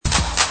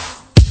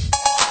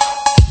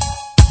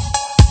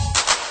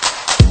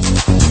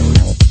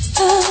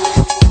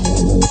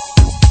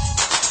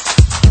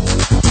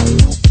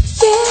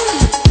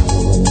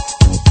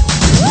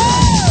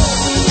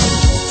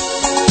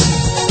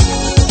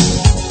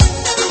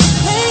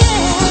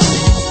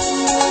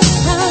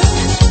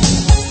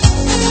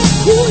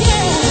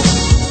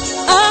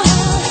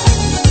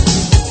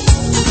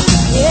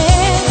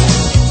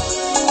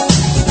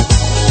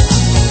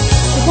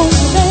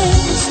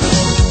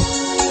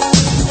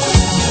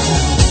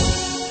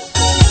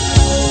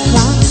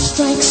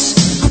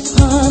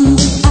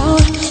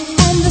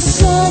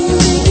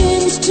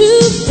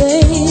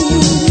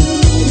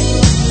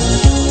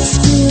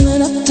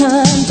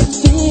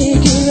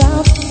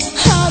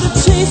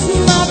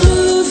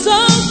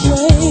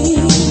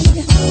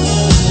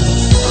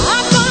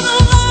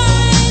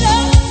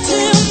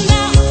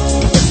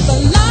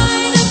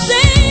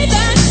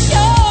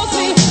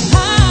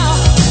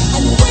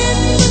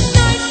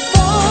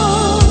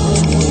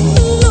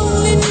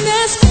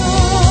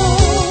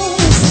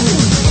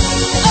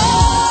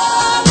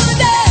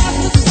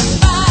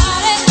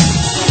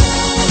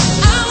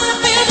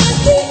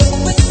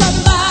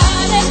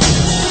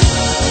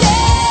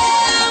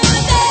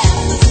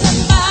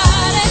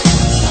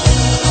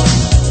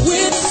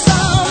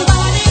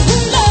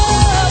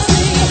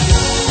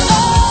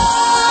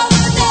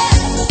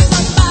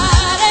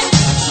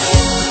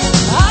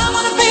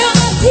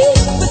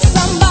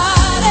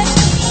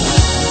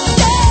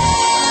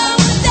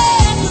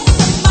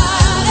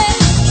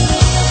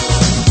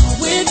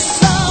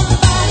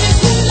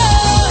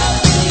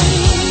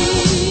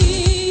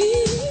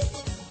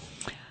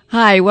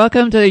Hi,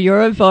 welcome to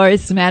Your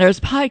Voice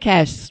Matters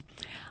podcast.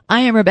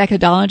 I am Rebecca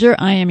Dollinger.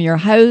 I am your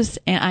host,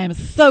 and I am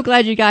so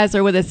glad you guys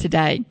are with us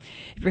today.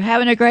 If you're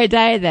having a great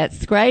day,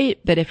 that's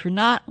great. But if you're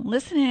not,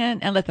 listen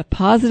in and let the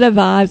positive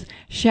vibes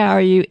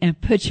shower you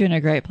and put you in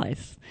a great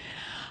place.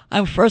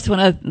 I first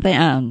want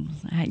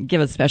to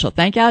give a special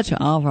thank out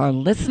to all of our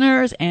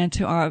listeners and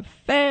to our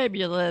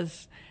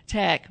fabulous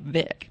tech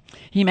Vic.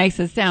 He makes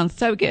us sound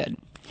so good.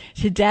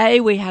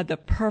 Today we have the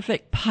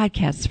perfect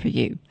podcast for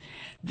you.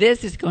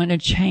 This is going to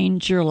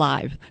change your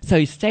life,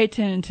 so stay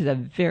tuned to the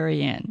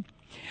very end.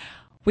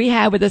 We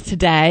have with us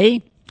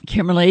today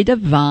Kimberly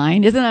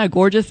Devine. Isn't that a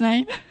gorgeous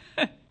name?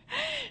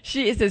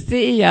 She is the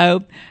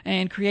CEO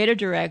and creative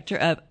director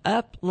of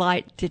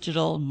Uplight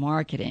Digital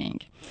Marketing.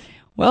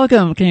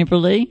 Welcome,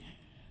 Kimberly.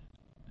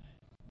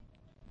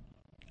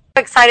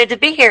 Excited to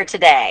be here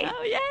today.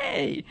 Oh,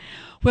 yay.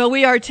 Well,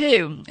 we are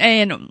too.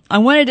 And I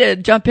wanted to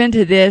jump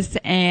into this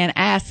and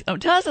ask,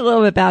 tell us a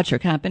little bit about your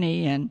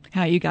company and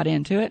how you got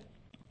into it.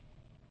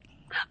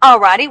 All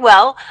righty.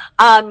 Well,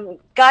 I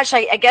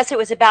guess it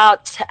was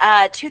about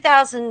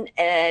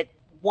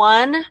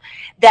 2001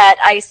 that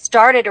I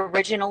started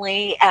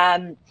originally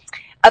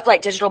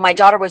Uplight Digital. My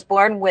daughter was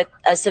born with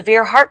a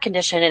severe heart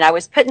condition, and I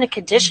was put in a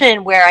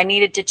condition where I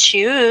needed to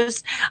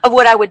choose of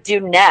what I would do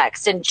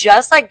next. And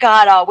just like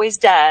God always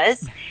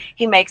does,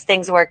 He makes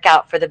things work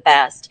out for the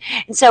best.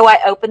 And so I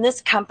opened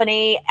this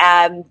company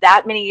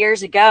that many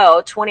years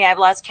ago, I've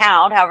lost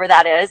count, however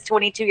that is,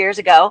 22 years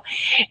ago.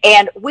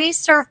 And we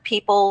serve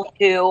people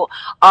who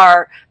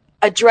are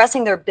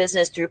addressing their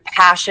business through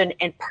passion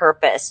and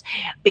purpose,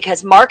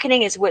 because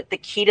marketing is what the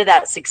key to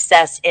that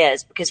success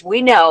is. Because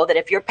we know that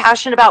if you're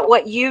passionate about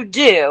what you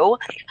do,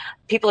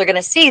 people are going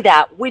to see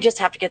that. We just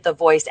have to get the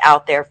voice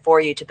out there for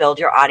you to build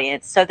your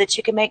audience so that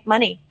you can make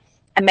money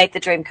and make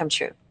the dream come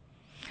true.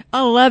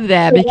 I love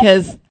that,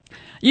 because,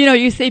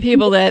 you see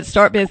people that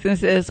start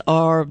businesses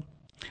or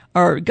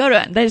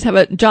they just have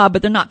a job,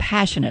 but they're not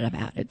passionate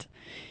about it.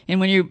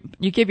 And when you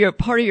give your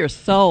part of your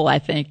soul, I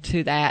think,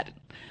 to that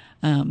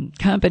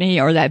company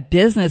or that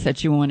business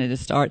that you wanted to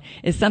start,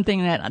 is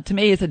something that to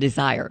me is a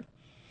desire.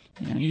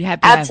 You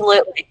have to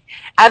Absolutely.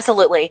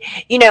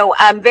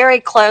 I'm very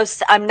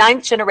close. I'm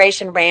 9th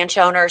generation ranch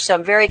owner, so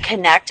I'm very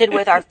connected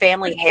with our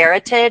family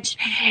heritage.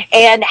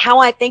 And how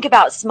I think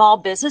about small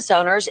business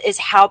owners is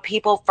how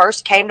people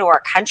first came to our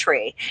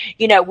country.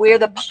 We're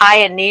the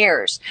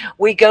pioneers.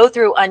 We go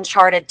through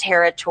uncharted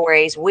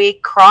territories. We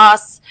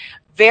cross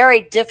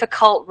very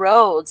difficult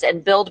roads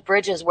and build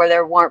bridges where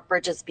there weren't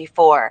bridges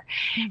before.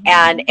 Mm-hmm.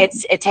 And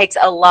it takes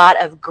a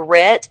lot of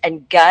grit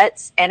and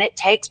guts, and it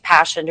takes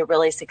passion to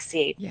really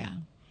succeed. Yeah.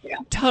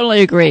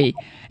 Totally agree.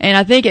 And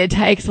I think it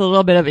takes a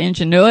little bit of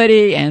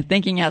ingenuity and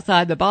thinking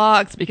outside the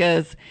box,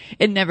 because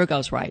it never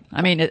goes right.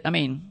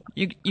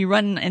 You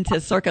run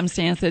into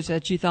circumstances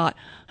that you thought,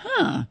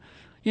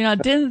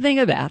 didn't think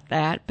about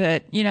that.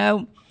 But,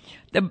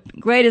 the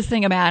greatest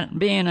thing about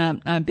being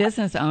a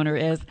business owner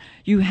is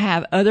you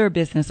have other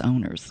business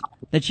owners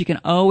that you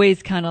can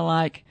always kind of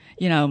like,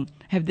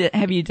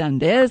 have you done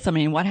this?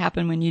 What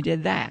happened when you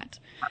did that?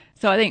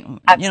 So I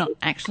think, Absolutely.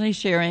 Actually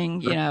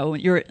sharing,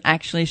 you're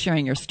actually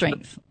sharing your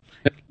strengths,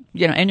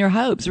 and your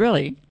hopes,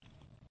 really.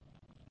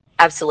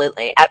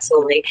 Absolutely.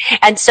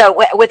 And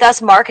so with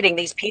us marketing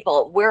these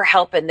people, we're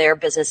helping their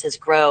businesses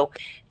grow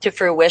to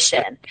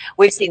fruition.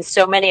 We've seen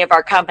so many of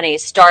our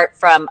companies start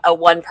from a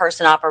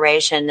one-person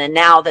operation, and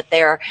now that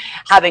they're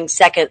having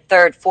second,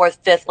 third, fourth,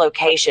 fifth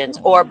locations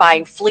or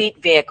buying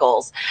fleet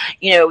vehicles,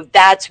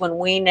 that's when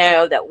we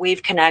know that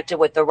we've connected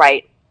with the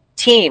right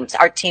teams,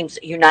 our teams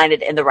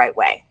united in the right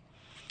way.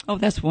 Oh,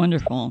 that's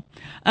wonderful.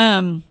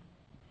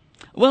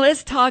 Well,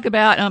 let's talk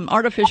about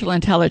artificial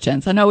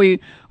intelligence. I know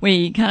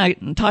we kind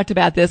of talked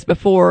about this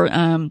before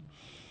the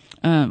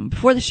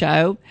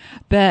show,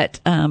 but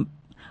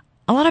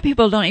a lot of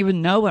people don't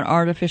even know what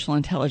artificial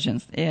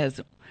intelligence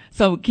is.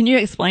 So can you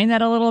explain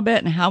that a little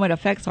bit and how it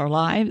affects our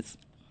lives?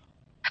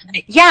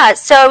 Yeah,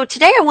 so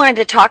today I wanted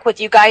to talk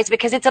with you guys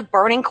because it's a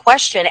burning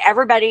question.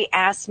 Everybody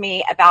asks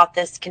me about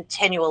this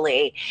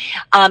continually.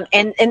 And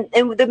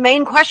the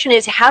main question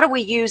is, how do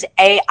we use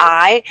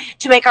AI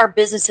to make our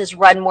businesses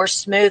run more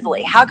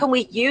smoothly? How can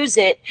we use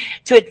it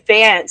to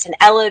advance and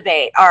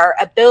elevate our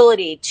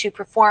ability to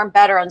perform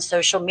better on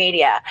social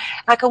media?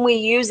 How can we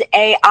use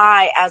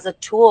AI as a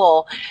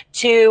tool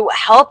to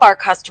help our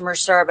customer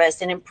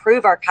service and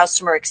improve our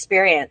customer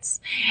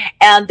experience?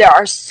 And there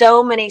are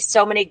so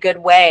many good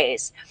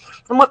ways.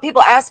 And what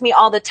people ask me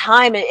all the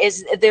time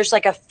is, there's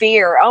like a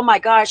fear. Oh my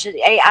gosh,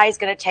 AI is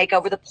going to take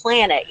over the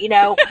planet.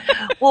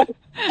 Well,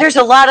 there's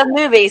a lot of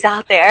movies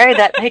out there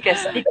that make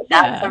us think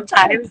that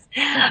sometimes.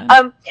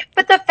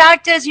 But the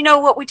fact is,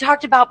 what we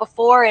talked about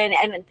before, and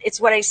it's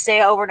what I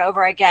say over and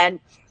over again,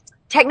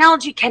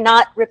 technology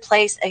cannot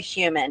replace a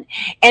human.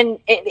 And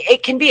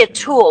it can be a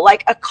tool,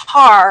 like a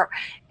car.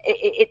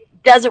 It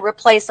doesn't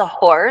replace a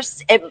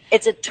horse.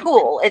 It's a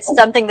tool. It's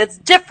something that's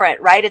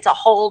different, right? It's a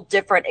whole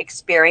different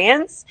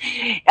experience.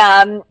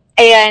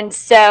 And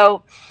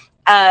so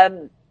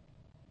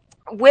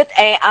with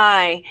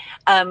AI,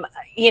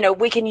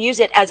 we can use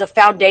it as a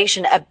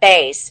foundation, a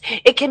base.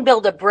 It can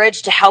build a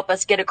bridge to help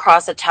us get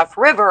across a tough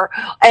river,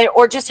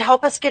 or just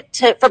help us get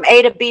from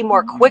A to B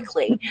more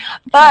quickly.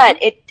 But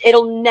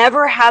it'll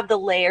never have the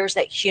layers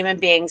that human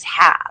beings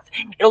have.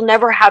 It'll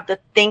never have the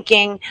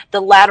thinking,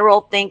 the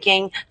lateral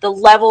thinking, the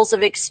levels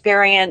of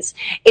experience.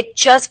 It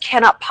just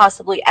cannot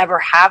possibly ever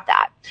have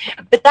that.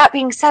 But that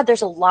being said,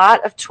 there's a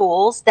lot of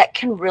tools that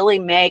can really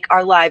make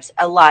our lives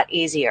a lot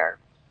easier.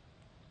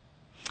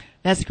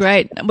 That's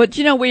great. But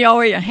we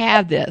already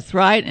have this,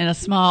 right? In a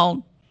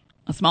small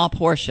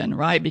portion,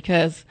 right?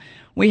 Because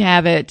we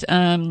have it,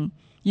 you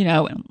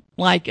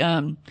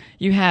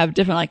have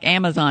different, like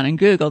Amazon and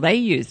Google, they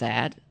use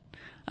that.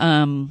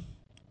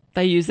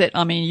 They use it,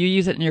 you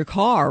use it in your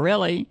car,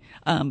 really.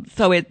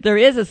 So there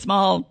is a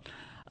small,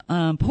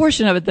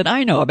 portion of it that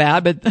I know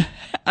about, but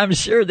I'm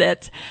sure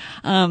that,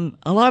 a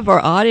lot of our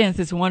audience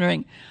is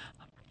wondering,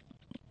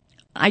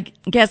 I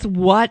guess,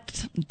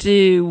 what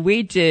do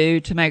we do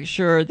to make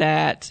sure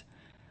that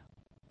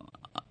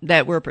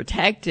we're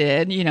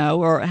protected,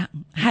 or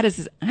how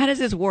does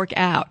this work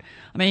out?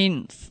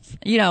 When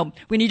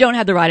you don't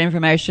have the right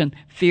information,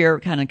 fear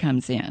kind of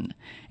comes in.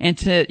 And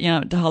to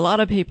a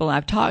lot of people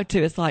I've talked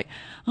to, it's like,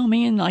 oh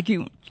man, like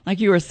you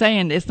were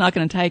saying, it's not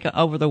going to take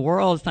over the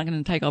world. It's not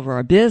going to take over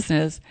our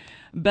business,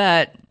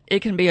 but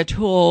it can be a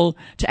tool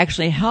to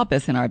actually help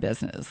us in our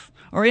business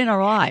or in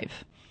our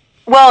life.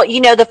 Well,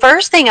 the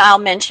first thing I'll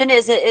mention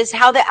is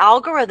how the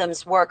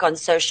algorithms work on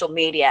social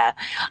media.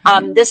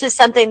 This is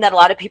something that a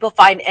lot of people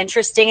find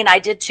interesting, and I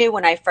did too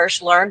when I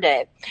first learned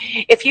it.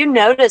 If you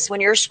notice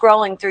when you're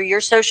scrolling through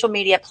your social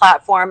media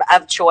platform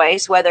of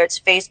choice, whether it's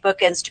Facebook,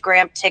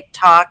 Instagram,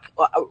 TikTok,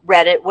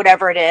 Reddit,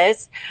 whatever it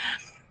is,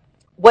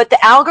 what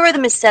the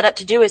algorithm is set up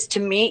to do is to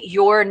meet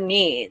your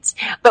needs.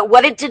 But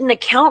what it didn't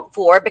account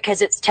for,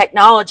 because it's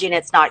technology and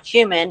it's not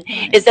human,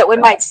 is that we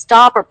might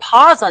stop or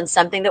pause on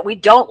something that we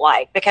don't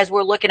like because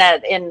we're looking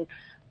at it in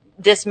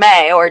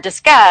dismay or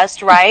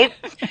disgust, right?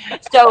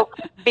 So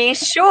be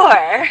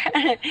sure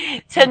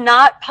to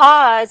not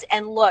pause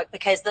and look,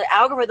 because the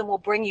algorithm will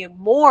bring you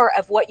more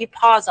of what you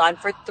pause on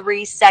for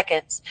 3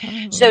 seconds.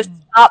 So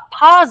stop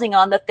pausing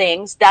on the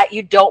things that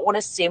you don't want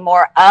to see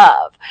more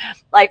of.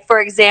 Like, for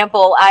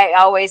example,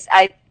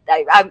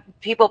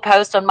 people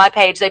post on my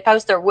page, they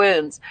post their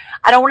wounds.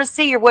 I don't want to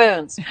see your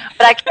wounds,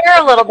 but I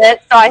care a little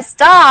bit. So I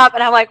stop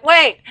and I'm like,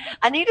 wait,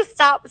 I need to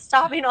stop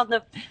stopping on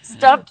the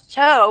stumped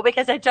toe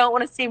because I don't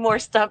want to see more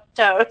stumped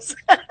toes.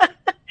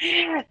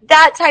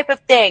 That type of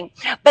thing.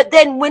 But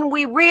then when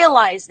we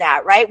realize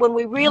that, right, when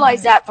we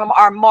realize that from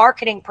our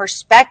marketing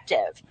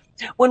perspective,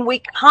 when we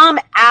come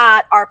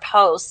at our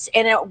posts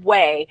in a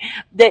way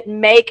that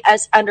make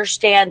us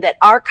understand that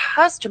our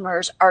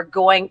customers are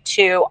going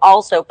to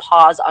also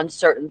pause on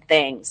certain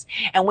things,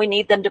 and we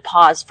need them to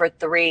pause for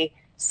 3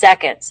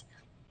 seconds,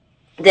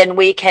 then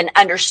we can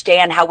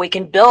understand how we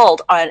can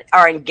build on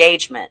our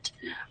engagement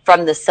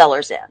from the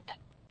seller's end.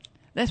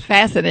 That's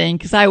fascinating,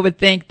 because I would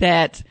think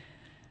that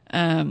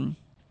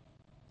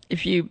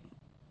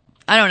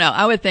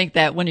I would think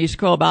that when you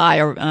scroll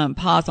by or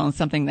pause on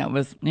something that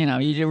was,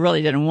 you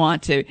really didn't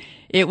want to,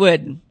 it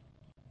would,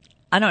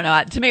 I don't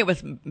know, to me it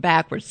was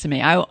backwards to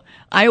me. I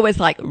always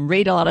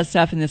read a lot of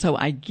stuff and so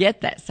I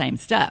get that same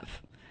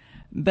stuff.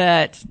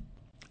 But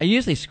I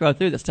usually scroll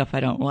through the stuff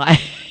I don't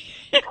like.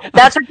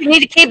 That's what you need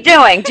to keep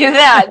doing. Do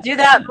that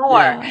more.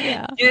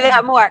 Yeah. Do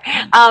that more.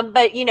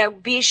 But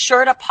be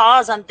sure to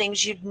pause on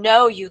things you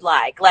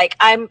like. Like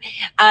I'm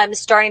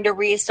starting to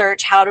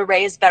research how to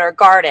raise better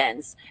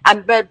gardens.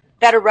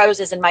 Better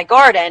roses in my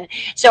garden.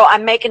 So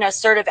I'm making an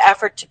assertive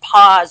effort to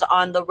pause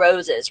on the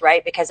roses,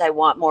 right? Because I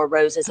want more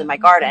roses in my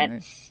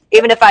garden.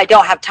 Even if I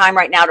don't have time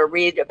right now to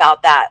read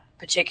about that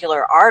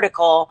particular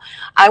article,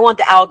 I want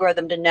the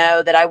algorithm to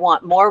know that I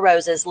want more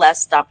roses,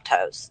 less stumped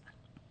toes.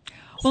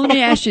 Well, let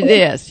me ask you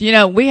this.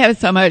 We have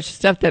so much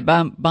stuff that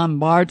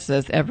bombards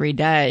us every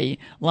day,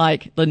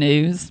 like the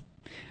news.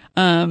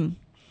 But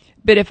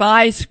if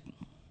I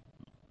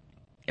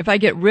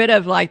get rid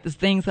of the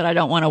things that I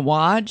don't want to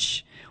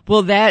watch,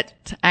 will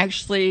that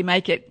actually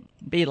make it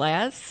be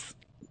less?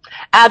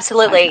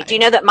 Absolutely. Okay. Do you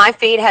know that my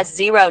feed has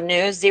zero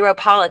news, zero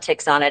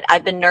politics on it?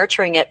 I've been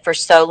nurturing it for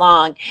so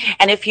long.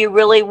 And if you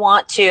really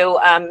want to,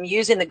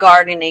 using the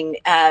gardening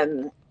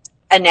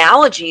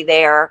analogy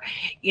there,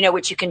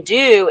 what you can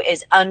do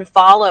is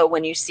unfollow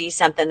when you see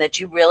something that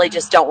you really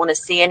just don't want to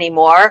see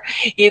anymore.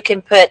 You can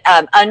put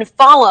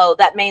unfollow.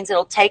 That means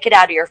it'll take it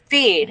out of your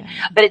feed,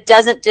 but it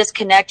doesn't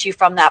disconnect you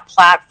from that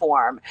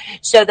platform.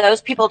 So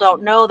those people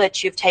don't know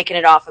that you've taken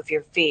it off of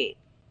your feed.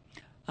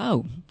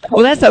 Oh,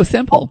 well, that's so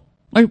simple.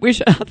 We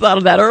should have thought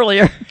of that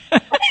earlier.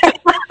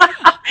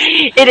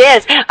 It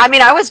is.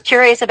 I was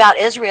curious about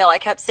Israel. I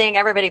kept seeing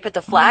everybody put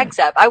the flags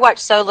up. I watched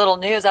so little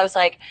news. I was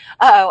like,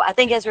 I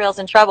think Israel's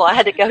in trouble. I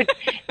had to go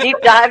deep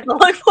dive to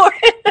look for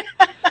it.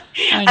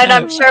 And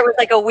I'm sure it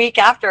was a week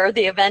after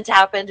the event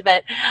happened,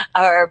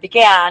 or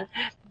began.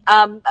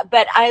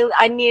 But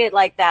I need it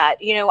like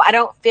that. You know, I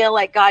don't feel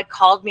like God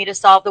called me to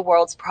solve the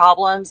world's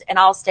problems, and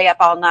I'll stay up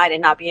all night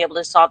and not be able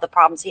to solve the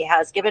problems he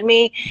has given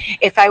me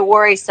if I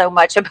worry so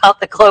much about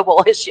the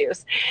global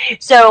issues.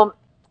 So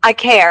I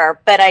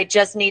care, but I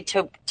just need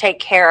to take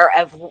care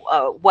of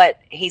what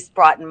he's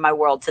brought in my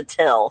world to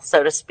till,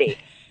 so to speak.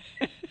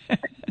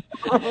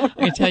 I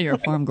can tell you're a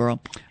farm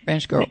girl,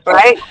 ranch girl.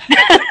 Right?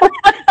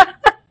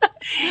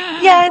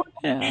 Yes.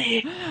 Yeah.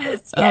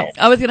 Yes.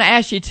 I was going to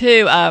ask you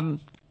too,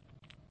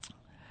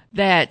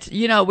 that,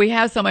 you know, we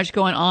have so much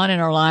going on in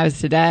our lives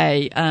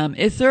today.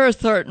 Is there a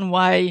certain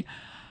way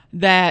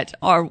that,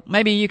 or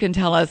maybe you can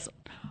tell us,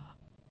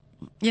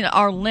 you know,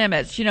 our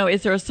limits, you know,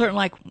 is there a certain,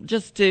 like,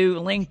 just do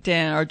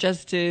LinkedIn or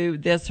just do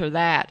this or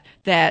that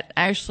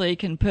actually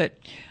can put,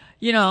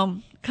 you know,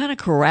 kind of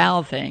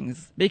corral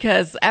things?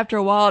 Because after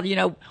a while, you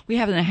know, we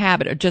have the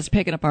habit of just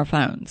picking up our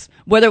phones,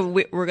 whether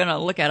we're going to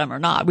look at them or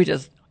not.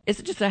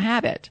 It's just a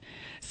habit.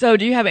 So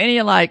do you have any,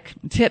 like,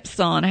 tips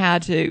on how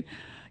to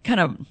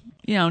kind of,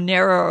 you know,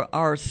 narrow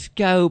our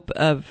scope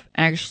of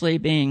actually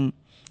being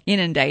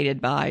inundated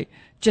by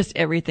just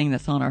everything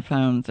that's on our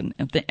phones and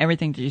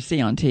everything that you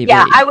see on TV?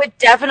 Yeah, I would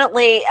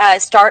definitely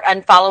start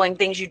unfollowing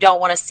things you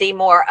don't want to see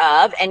more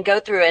of and go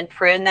through and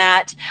prune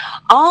that.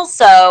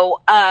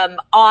 Also,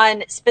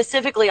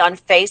 specifically on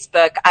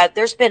Facebook,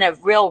 there's been a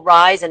real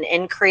rise and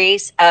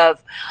increase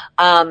of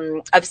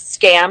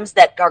scams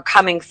that are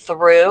coming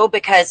through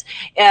because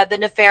the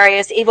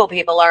nefarious evil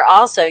people are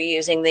also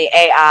using the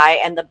AI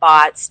and the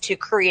bots to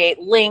create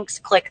links.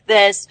 Click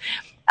this.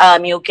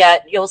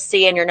 You'll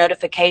see in your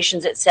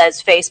notifications, it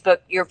says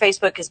your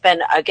Facebook has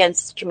been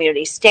against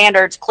community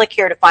standards. Click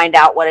here to find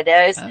out what it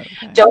is.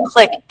 Okay. Don't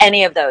click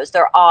any of those.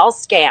 They're all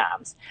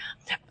scams.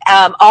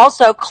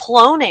 Also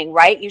cloning,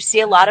 right? You see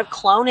a lot of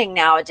cloning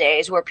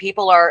nowadays where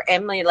people are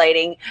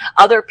emulating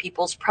other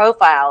people's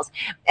profiles,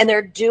 and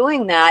they're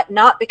doing that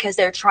not because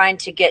they're trying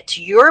to get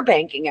to your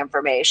banking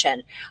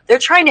information. They're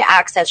trying to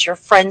access your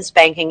friend's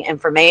banking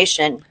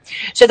information.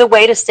 So the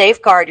way to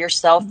safeguard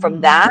yourself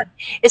from that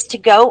is to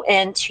go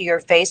into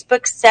your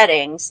Facebook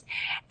settings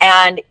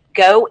and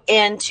go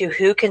into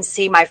who can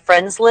see my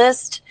friends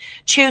list.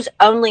 Choose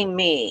only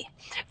me.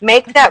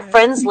 Make that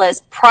friends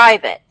list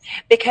private,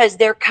 because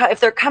if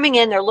they're coming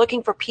in, they're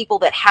looking for people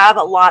that have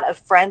a lot of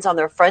friends on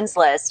their friends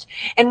list.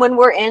 And when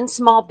we're in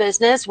small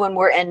business, when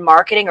we're in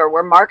marketing or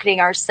we're marketing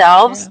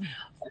ourselves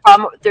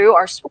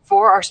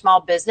for our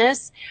small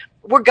business,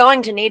 we're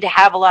going to need to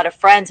have a lot of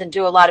friends and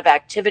do a lot of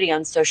activity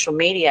on social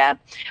media.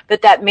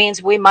 But that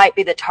means we might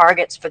be the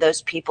targets for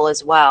those people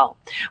as well.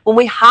 When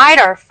we hide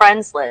our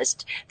friends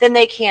list, then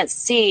they can't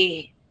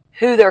see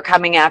who they're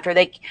coming after.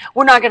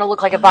 We're not going to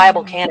look like a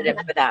viable candidate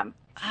for them.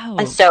 Oh.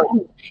 And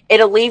so it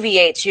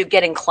alleviates you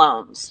getting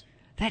clones.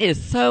 That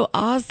is so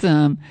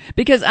awesome.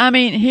 Because, I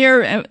mean,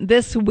 here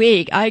this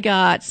week, I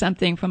got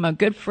something from a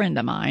good friend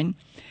of mine.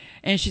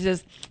 And she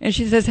says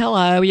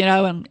hello, you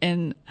know,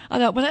 and I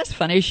thought, well, that's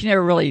funny. She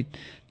never really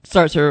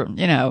starts her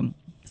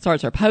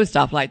post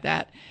off like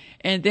that.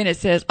 And then it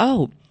says,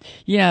 oh,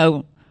 you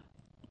know,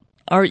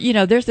 or, you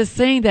know, there's this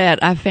thing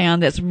that I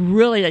found that's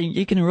really,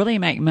 you can really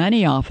make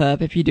money off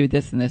of if you do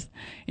this and this.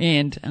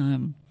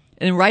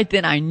 And right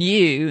then I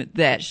knew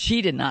that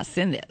she did not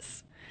send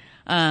this.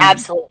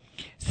 Absolutely.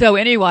 So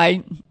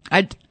anyway,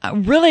 I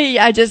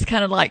just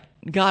kind of like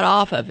got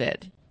off of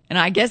it. And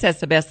I guess that's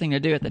the best thing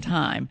to do at the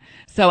time.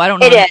 So I don't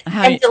know. It is.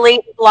 And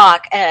delete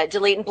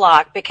and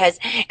block, because,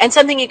 and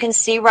something you can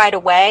see right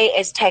away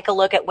is take a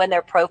look at when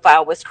their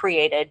profile was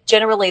created.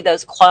 Generally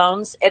those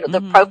clones,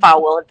 the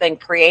profile will have been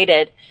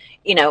created,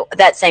 you know,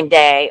 that same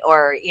day,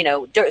 or, you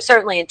know,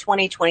 certainly in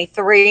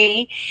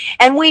 2023.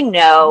 And we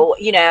know,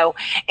 you know,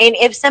 and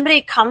if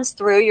somebody comes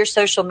through your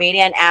social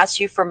media and asks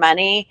you for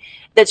money,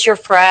 that's your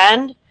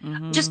friend,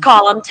 just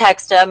call them,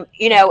 text them.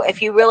 You know,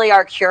 if you really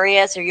are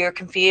curious or you're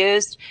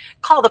confused,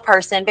 call the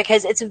person,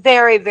 because it's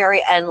very,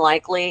 very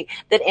unlikely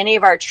that any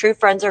of our true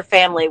friends or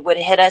family would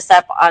hit us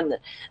up on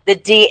the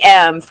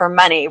DM for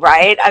money,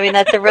 right? I mean,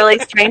 that's a really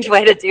strange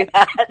way to do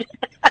that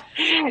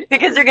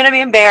because they're going to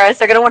be embarrassed.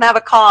 They're going to want to have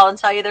a call and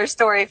tell you their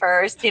story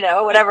first, you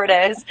know, whatever it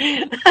is.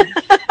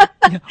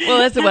 Well,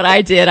 that's what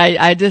I did.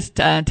 I just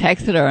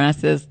texted her and I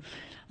says,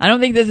 I don't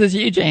think this is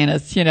you,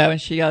 Janice, you know,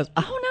 and she goes,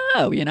 oh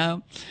no, you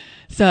know.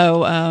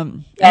 So,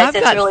 yes,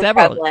 it's really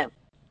prevalent.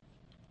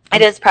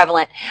 It is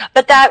prevalent.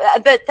 But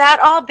that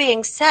all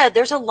being said,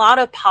 there's a lot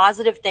of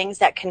positive things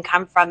that can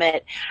come from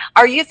it.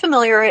 Are you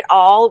familiar at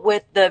all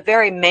with the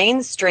very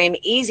mainstream,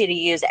 easy to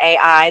use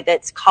AI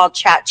that's called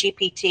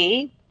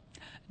ChatGPT?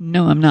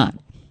 No, I'm not.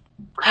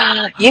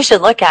 You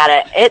should look at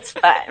it. It's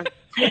fun.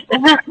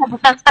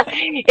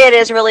 It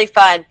is really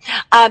fun.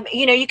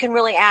 You know, you can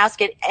really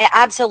ask it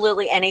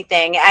absolutely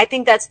anything. I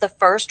think that's the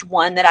first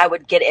one that I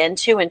would get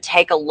into and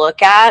take a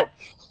look at.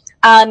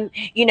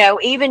 You know,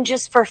 even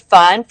just for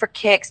fun, for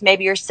kicks,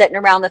 maybe you're sitting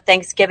around the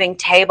Thanksgiving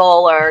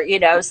table or, you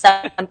know,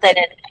 something,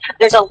 and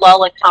there's a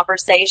lull in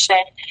conversation.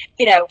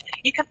 You know,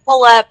 you can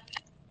pull up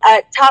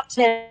top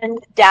 10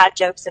 dad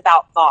jokes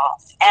about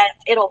golf, and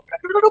it'll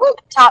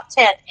top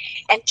 10.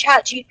 And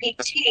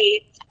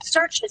ChatGPT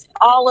searches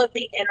all of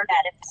the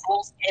internet and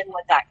pulls in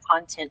what that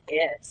content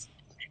is.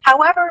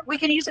 However, we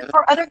can use it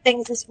for other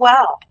things as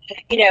well.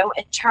 In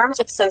terms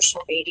of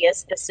social media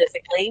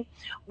specifically,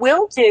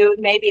 we'll do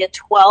maybe a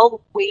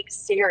 12-week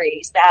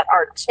series that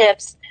are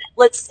tips.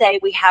 Let's say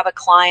we have a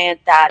client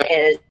that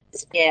is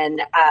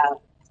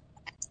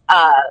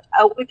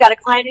we've got a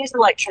client who's an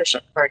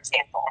electrician, for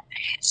example.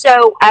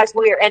 So as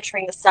we are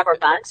entering the summer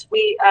months,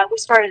 we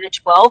started a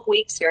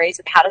 12-week series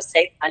of how to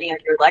save money on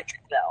your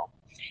electric bill.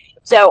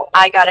 So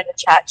I got into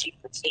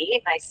ChatGPT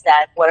and I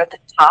said, what are the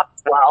top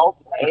 12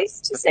 ways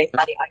to save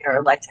money on your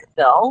electric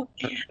bill?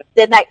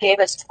 Then that gave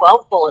us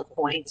 12 bullet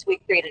points. We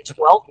created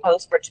 12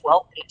 posts for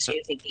 12 weeks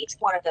using each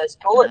one of those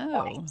bullet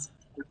points.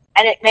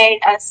 And it made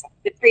us,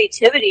 the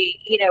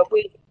creativity,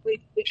 we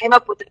came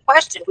up with the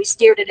question. We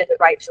steered it in the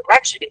right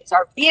direction. It was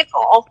our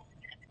vehicle,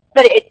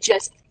 but it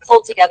just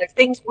pulled together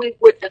things we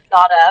wouldn't have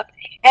thought of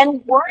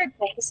and worded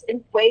things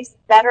in ways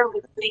better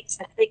with links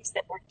and things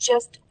that were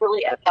just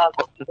really above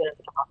what we would have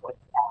come up with.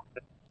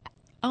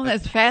 Oh,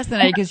 that's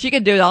fascinating because you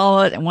could do it all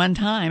at one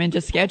time and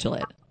just schedule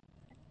it,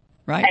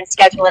 right? And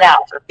schedule it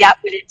out. Yep,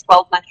 we did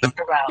 12 months in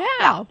a row.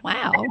 Yeah,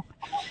 wow.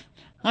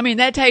 I mean,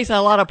 that takes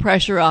a lot of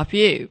pressure off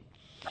you,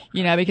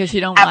 because you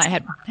don't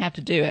have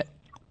to do it.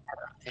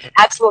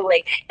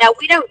 Absolutely. Now,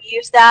 we don't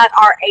use that.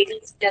 Our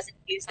agency doesn't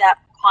use that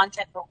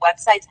content for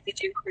websites. We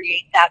do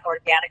create that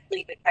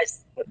organically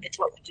because it's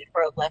what we do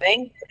for a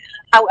living.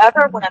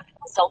 However, when I'm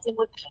consulting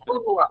with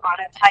people who are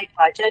on a tight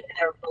budget and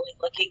they're really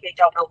looking, they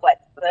don't know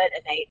what to put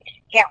and they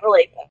can't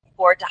really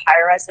afford to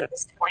hire us at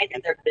this point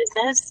in their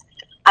business,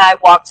 I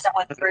walked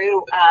someone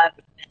through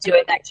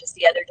doing that just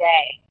the other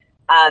day.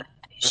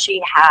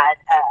 She had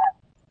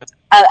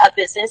a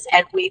business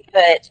and we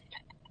put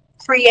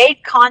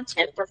create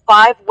content for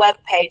 5 web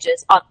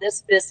pages on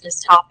this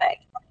business topic.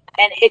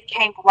 And it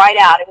came right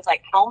out. It was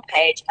like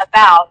homepage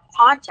about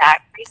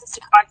reasons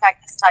to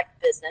contact this type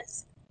of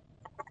business.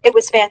 It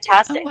was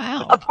fantastic. Oh,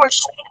 wow. Of course,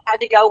 she had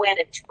to go in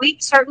and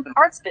tweak certain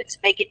parts of it to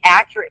make it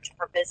accurate to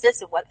her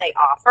business and what they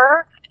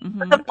offer. Mm-hmm.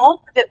 But the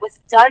bulk of it was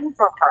done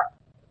for her.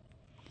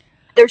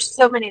 There's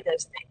so many of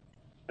those things.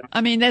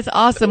 I mean, that's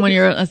awesome when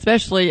you're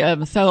especially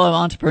a solo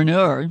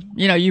entrepreneur.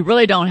 You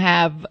really don't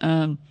have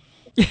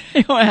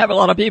you don't have a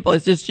lot of people.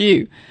 It's just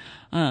you.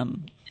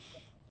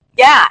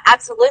 Yeah,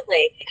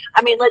 absolutely.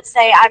 I mean, let's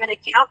say I'm an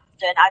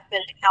accountant. I've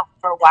been an accountant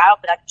for a while,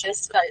 but I've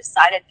just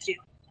decided to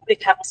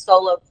become a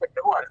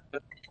solopreneur.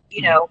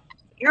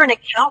 You're an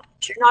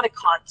accountant. You're not a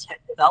content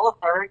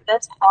developer.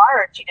 That's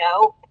hard,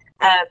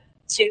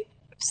 to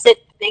sit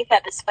and think of,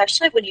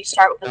 especially when you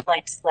start with a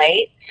blank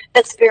slate.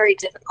 That's very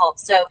difficult.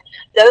 So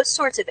those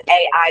sorts of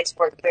AIs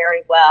work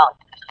very well.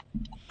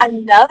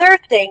 Another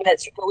thing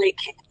that's really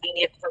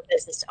convenient for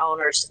business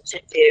owners to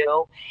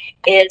do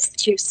is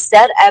to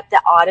set up the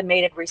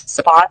automated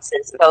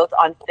responses both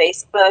on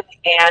Facebook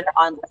and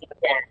on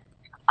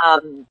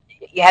LinkedIn.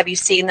 Have you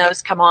seen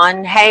those come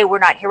on? Hey, we're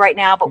not here right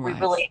now, but we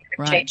really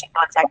change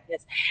contact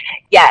this.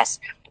 Yes,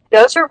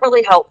 those are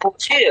really helpful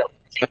too.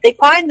 They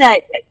find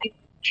that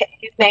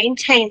you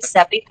maintain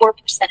 74%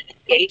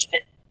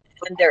 engagement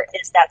when there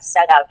is that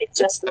setup. It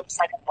just looks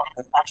like a more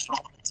professional.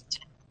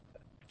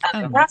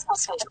 That's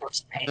also a source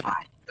of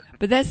AI.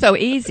 But that's so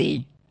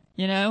easy,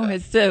 it's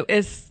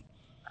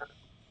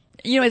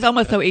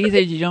almost so easy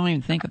that you don't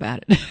even think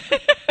about it.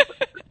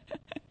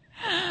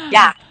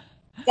 Yeah,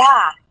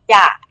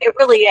 it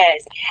really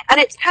is. And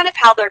it's kind of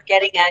how they're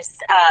getting us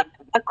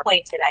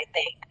acquainted, I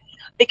think,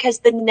 because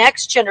the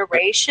next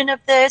generation of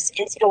this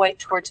is going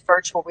towards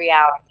virtual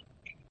reality.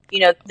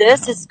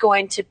 This is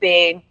going to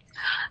be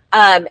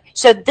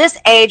so this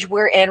age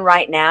we're in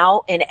right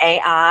now in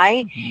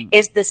AI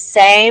is the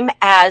same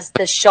as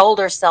the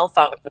shoulder cell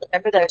phone.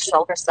 Remember those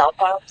shoulder cell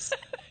phones?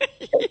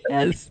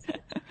 Yes.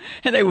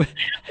 And they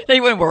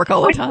wouldn't work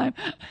all the time.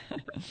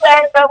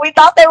 But we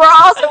thought they were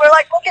awesome. We're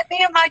like, look at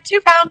me and my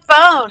 2-pound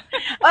phone.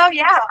 Oh,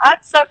 yeah,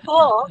 that's so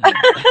cool.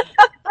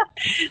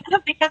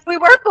 Because we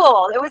were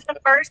cool. It was the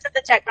first of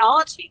the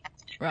technology.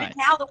 Right. But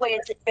now the way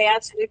it's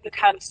advanced, we've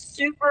become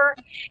super.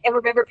 And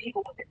remember,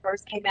 people when it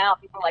first came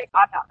out, people were like,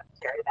 I'm not going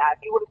to carry that.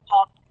 You would have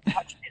called me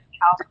touch me in the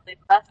house, leave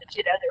a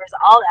message. There was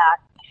all that.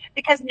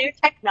 Because new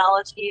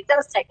technology, it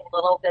does take a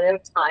little bit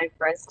of time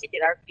for us to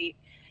get our feet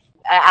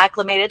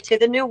acclimated to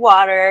the new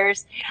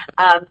waters.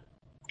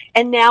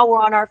 And now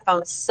we're on our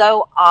phones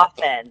so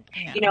often.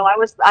 Yeah.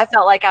 I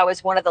felt like I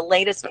was one of the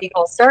latest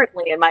people,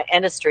 certainly in my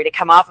industry, to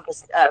come off of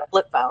a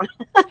flip phone.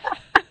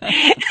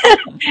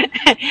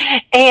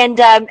 And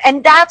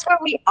that's where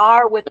we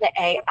are with the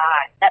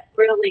AI. That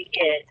really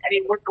is. I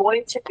mean, we're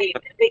going to be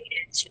moving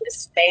into a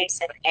space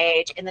and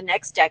age in the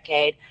next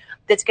decade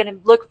that's going to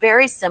look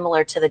very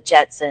similar to the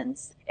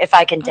Jetsons, if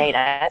I can date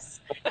us.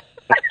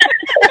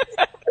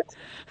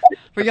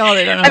 For y'all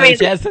that don't know the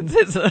Jetsons,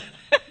 it's a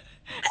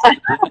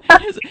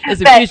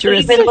but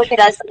futuristic. Even look at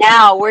us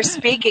now. We're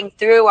speaking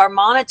through our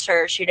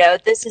monitors.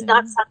 This is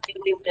not something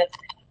we would have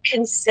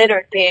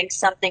considered being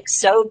something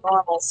so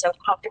normal, so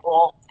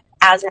comfortable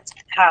as it's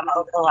become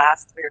over the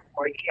last 3 or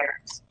 4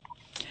 years.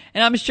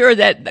 And I'm sure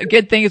that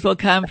good things will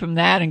come from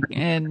that,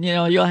 and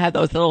you'll have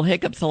those little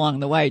hiccups along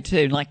the way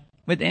too, like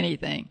with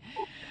anything.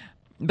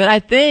 But I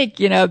think,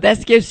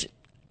 that gives,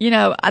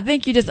 I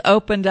think you just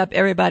opened up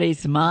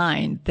everybody's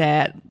mind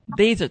that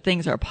these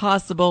things are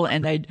possible,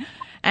 and they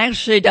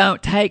actually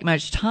don't take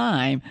much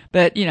time.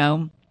 But,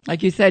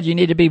 like you said, you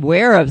need to be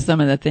aware of some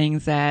of the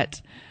things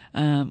that,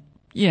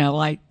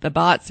 like the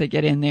bots that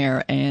get in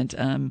there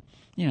and,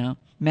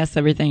 mess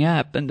everything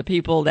up, and the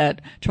people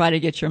that try to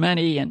get your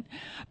money.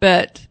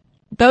 But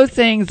those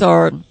things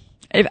are,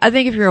 I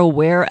think if you're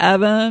aware of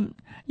them,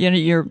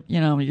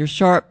 your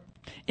sharp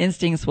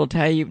instincts will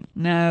tell you,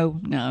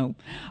 no.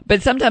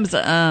 But sometimes,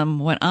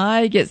 when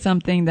I get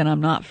something that I'm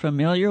not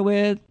familiar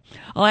with,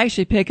 I'll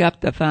actually pick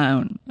up the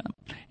phone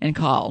and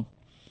call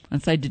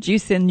and say, did you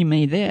send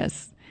me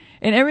this?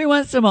 And every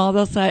once in a while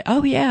they'll say,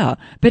 oh yeah,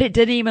 but it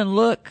didn't even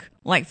look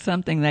like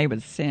something they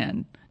would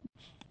send.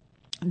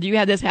 Do you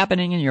have this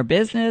happening in your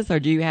business, or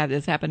do you have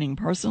this happening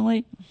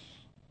personally?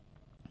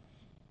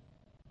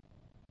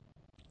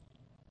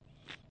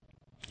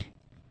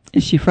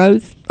 Is she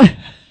froze?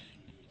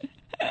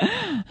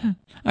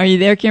 Are you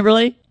there,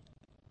 Kimberly?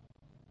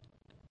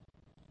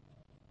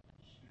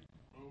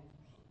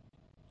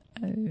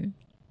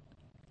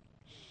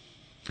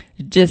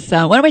 Just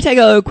why don't we take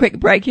a quick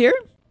break here?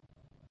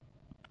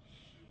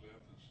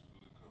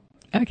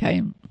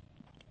 Okay.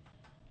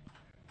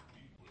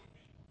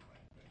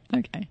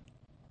 Okay.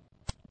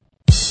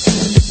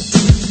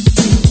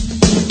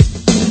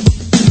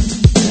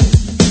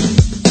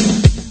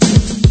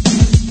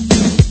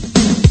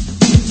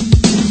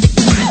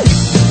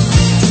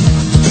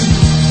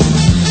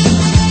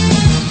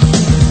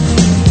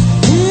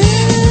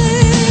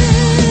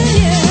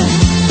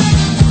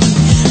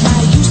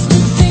 I used to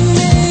think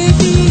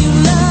maybe you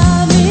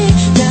love me.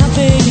 Now,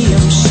 baby,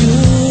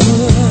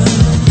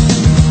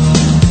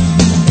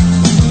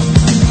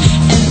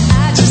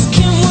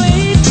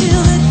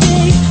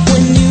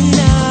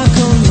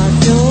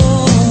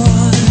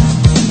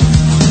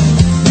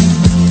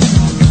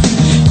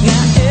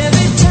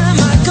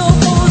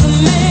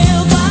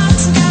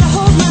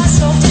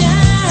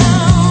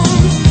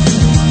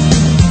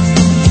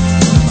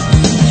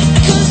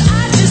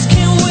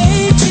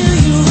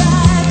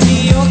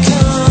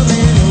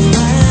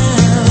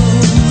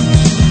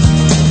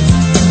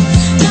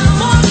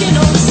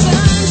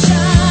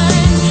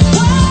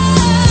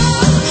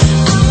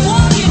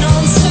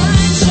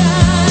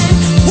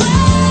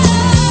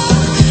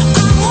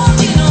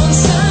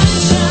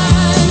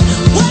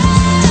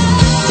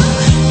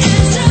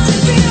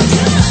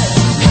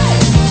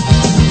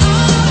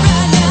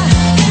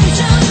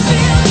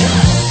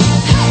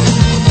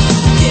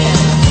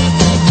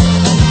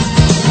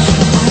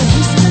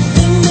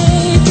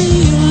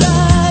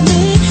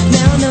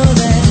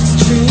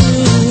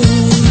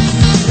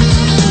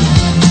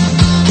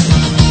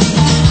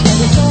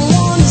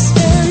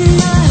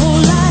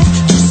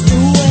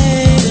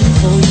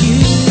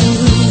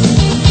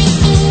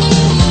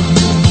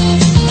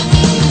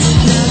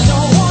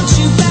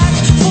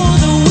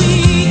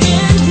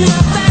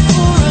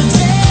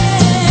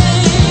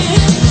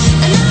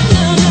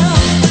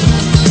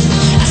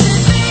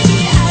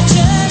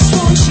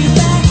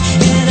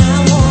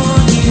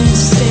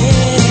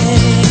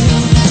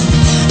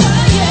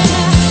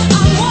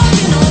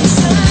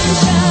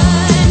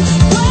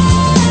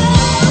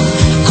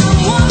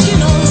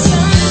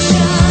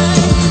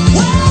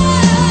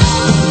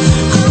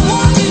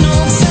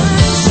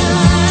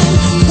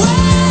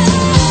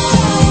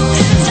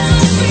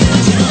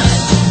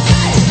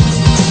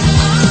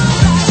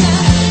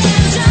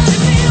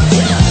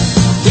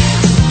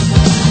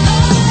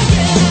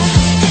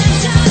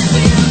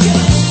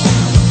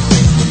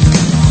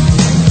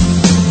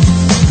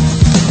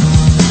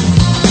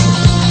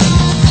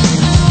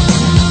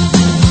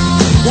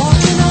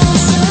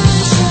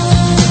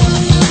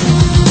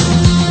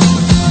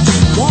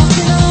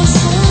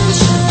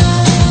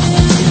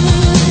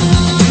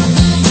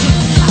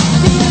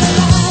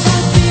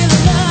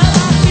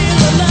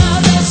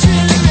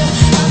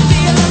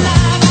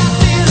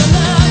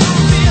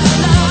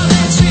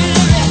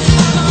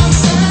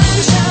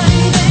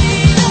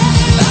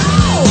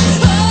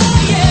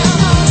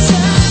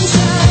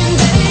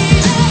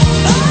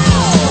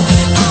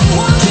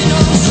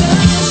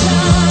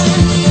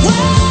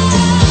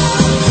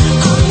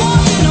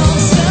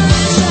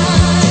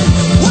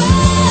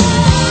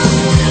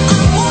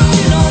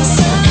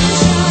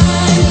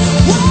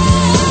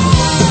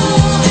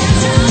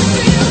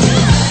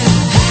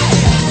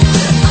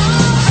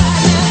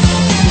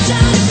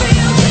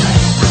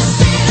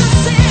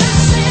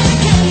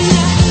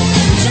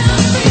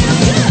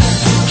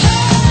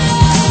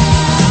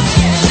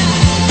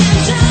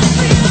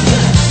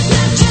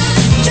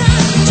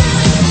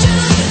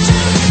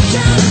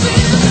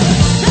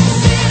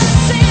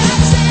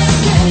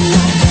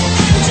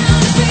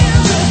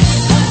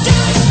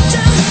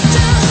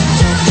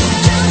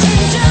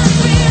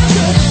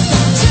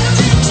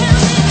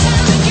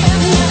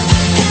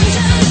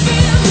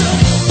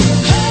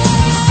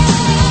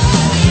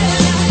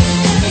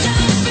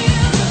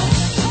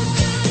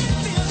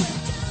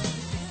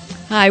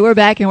 Hi, we're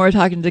back and we're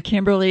talking to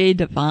Kimberly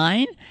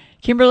Devine.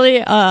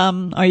 Kimberly,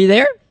 are you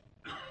there?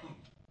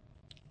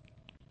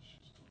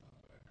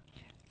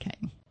 Okay.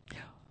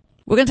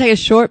 We're going to take a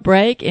short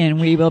break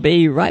and we will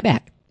be right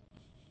back.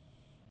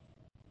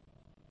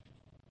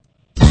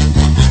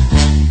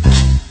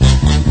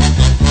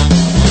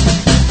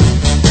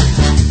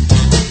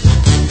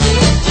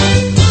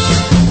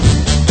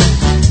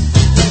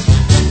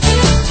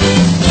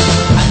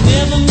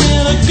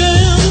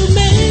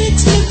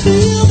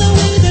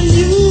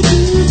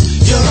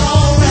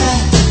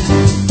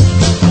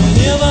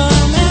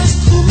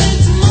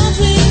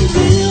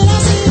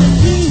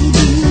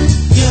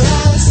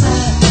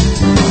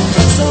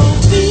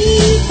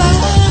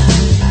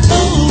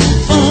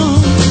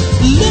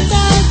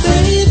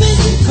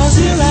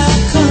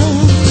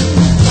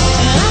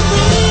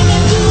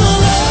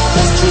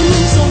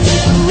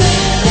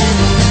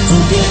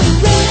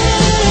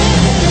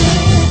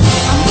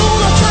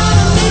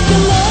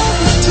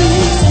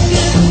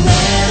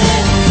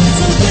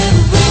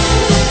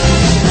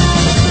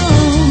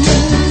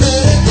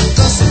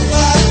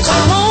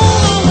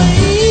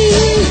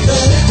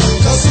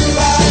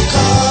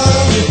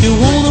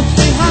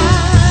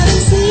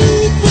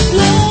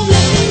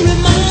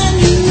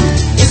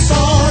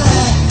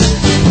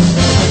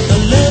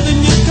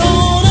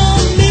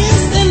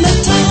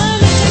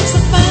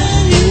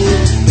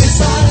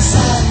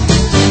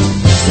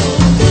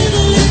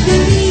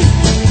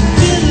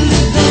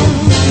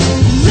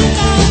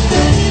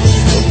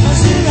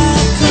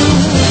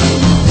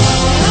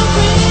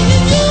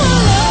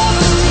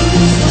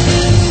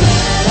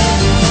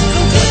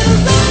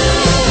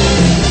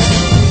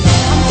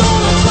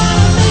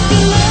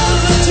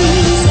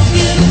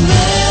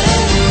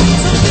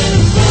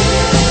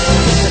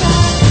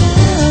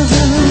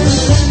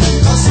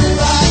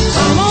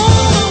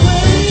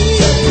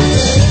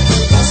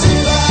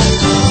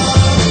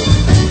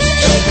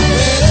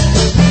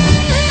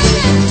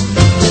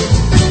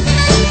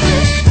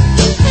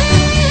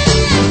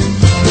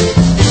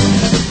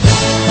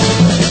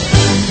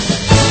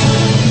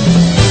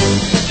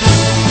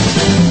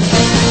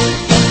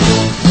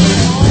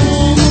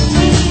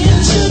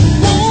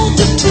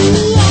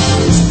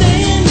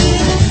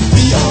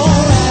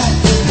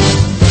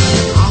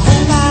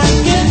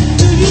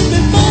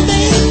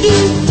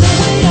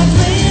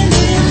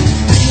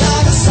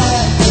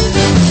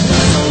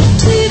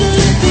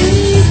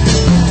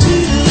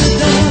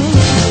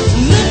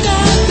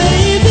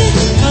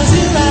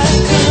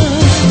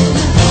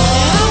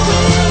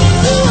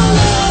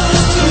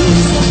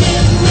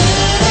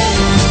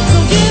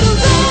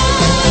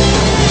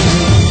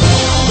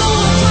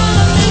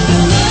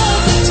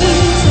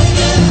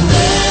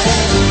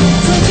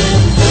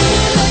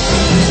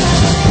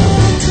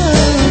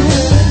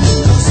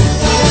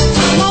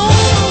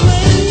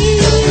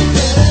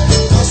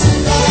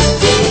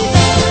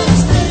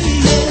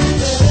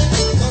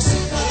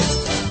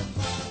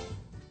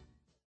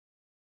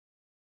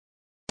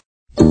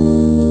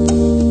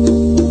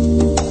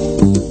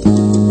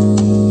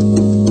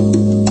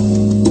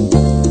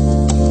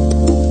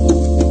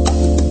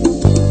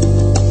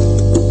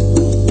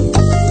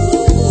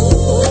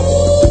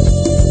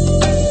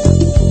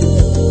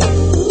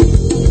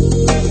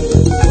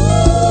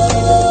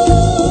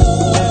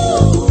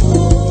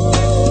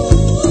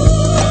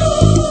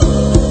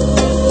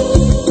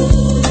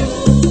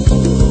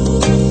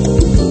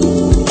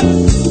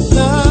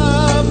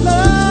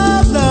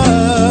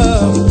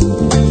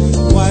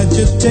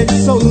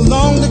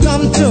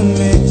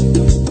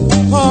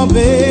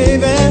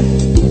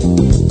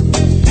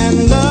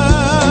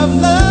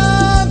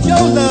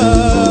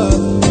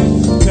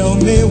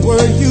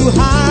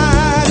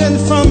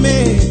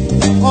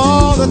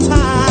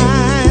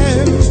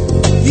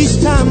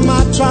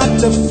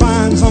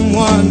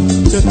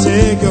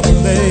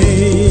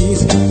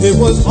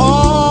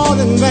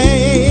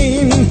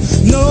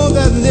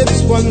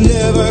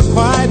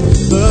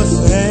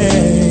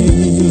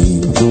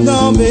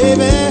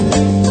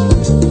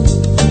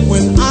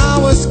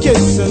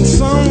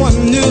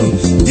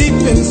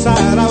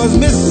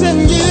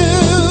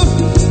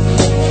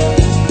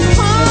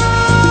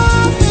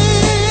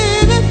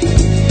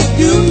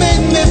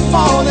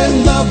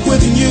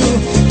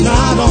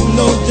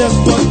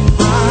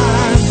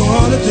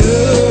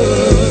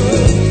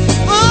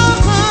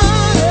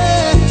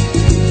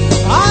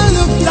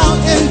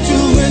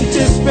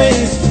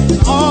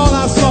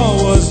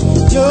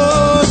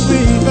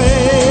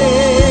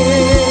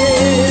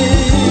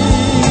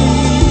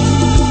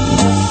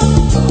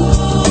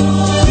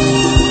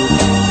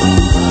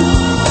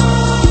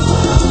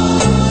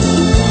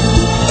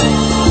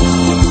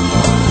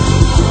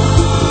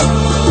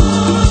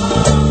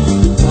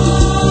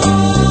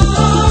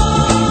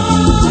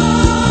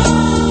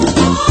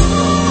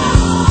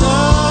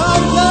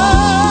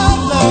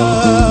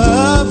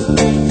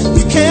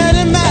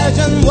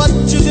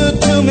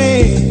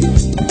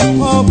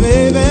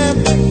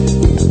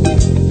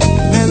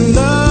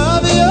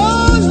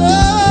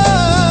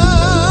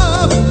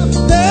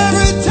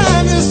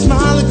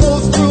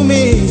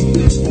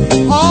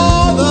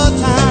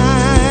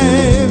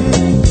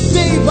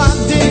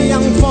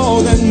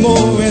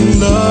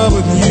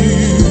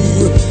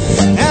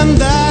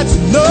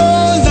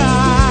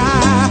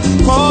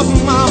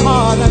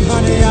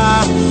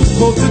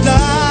 supposed to die.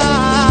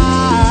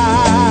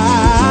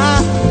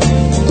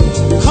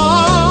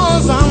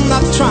 'Cause I'm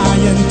not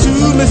trying to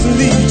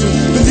mislead you.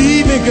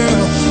 Believe me,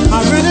 girl, I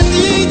really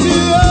need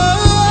you.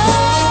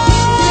 Oh,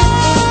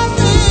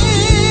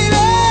 baby,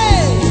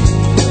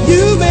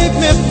 you make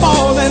me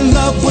fall in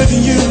love with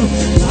you.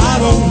 I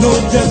don't know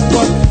just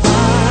what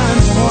I'm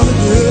gonna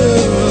do.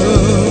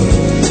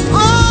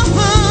 Oh,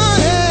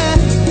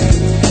 honey,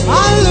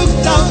 I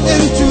looked out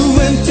into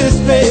empty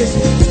space.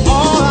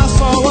 All I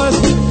saw was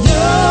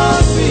your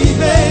sweet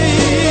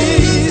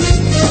face.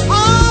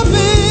 Oh,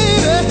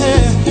 baby,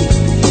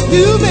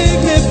 you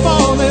make me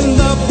fall in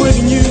love with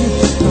you.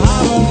 I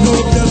don't know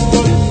just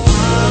what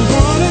I'm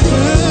gonna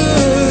do.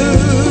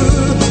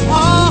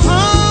 Oh,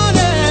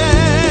 honey,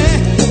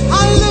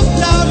 I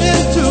looked out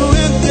into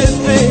empty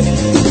space.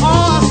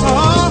 All I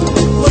saw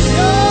was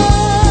your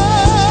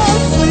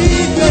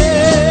sweet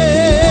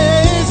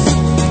face.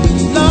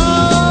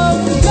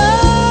 Love,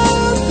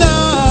 love,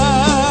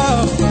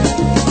 love.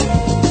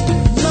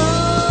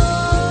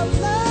 Love,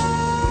 love.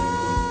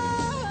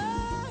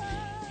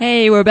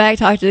 Hey, we're back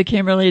talking to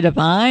Kimberly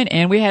Devine,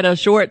 and we had a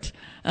short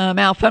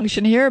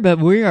malfunction here, but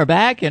we are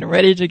back and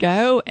ready to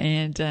go.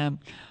 And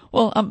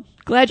well, I'm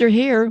glad you're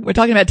here. We're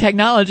talking about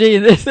technology,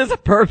 and this is a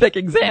perfect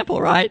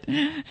example, right?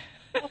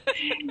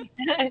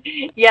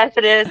 Yes,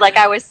 it is, like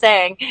I was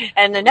saying.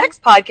 And the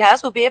next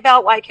podcast will be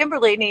about why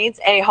Kimberly needs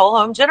a whole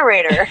home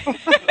generator.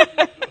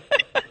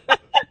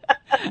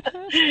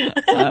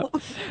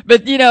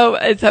 But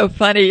it's so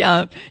funny.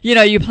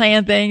 You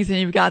plan things and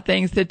you've got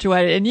things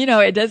situated, and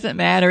it doesn't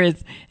matter.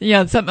 It's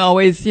something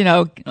always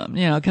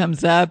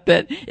comes up,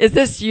 but it's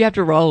this, you have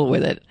to roll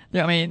with it.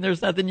 I mean,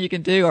 there's nothing you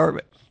can do,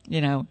 or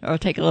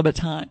take a little bit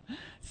of time.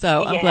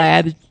 So I'm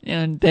glad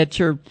that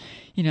you're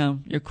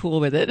cool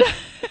with it.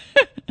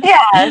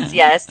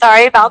 Yes.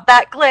 Sorry about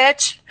that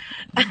glitch.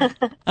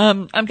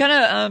 I'm kind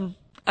of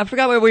I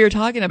forgot what we were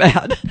talking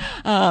about.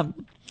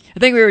 I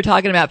think we were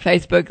talking about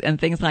Facebook and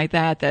things like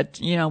that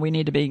we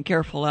need to be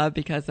careful of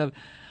because of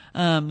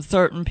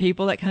certain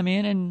people that come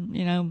in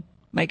and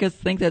make us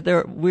think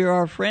that we're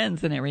our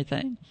friends and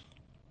everything.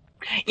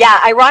 Yeah,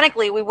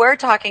 ironically, we were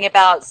talking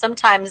about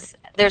sometimes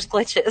there's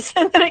glitches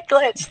and then it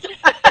glitched.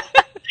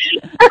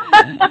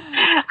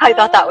 I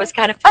thought that was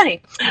kind of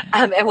funny.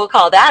 And we'll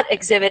call that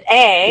Exhibit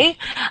A.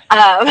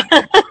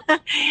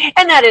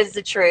 And that is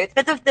the truth.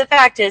 But the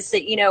fact is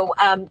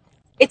that,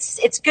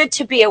 it's good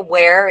to be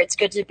aware. It's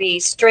good to be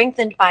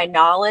strengthened by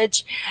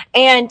knowledge,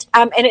 and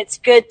it's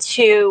good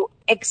to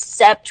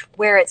accept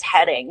where it's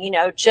heading.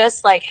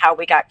 Just like how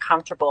we got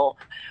comfortable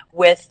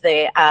with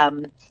the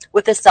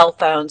cell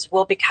phones,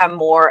 we'll become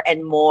more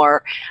and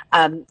more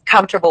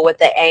comfortable with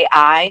the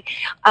AI.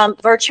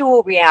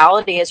 Virtual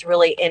reality is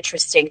really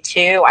interesting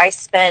too. I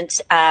spent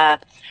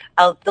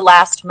the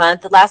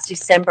last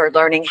December,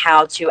 learning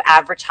how to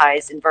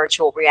advertise in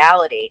virtual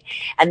reality.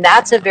 And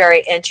that's a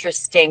very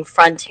interesting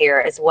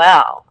frontier as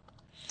well.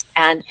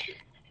 And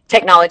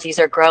technologies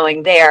are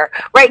growing there.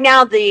 Right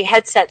now, the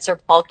headsets are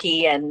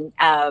bulky and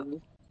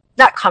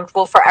not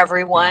comfortable for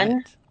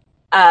everyone.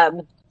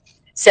 Right.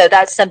 So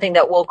that's something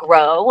that will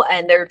grow,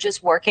 and they're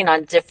just working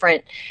on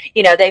different,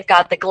 they've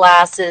got the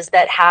glasses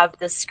that have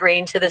the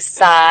screen to the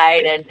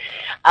side, and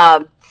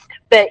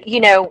but,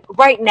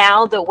 right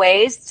now the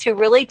ways to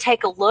really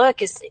take a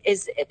look is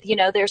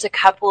there's a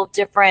couple of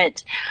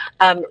different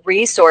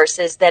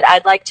resources that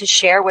I'd like to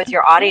share with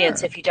your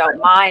audience, if you don't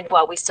mind,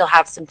 while we still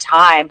have some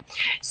time.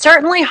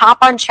 Certainly hop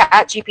on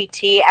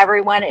ChatGPT,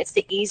 everyone. It's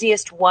the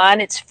easiest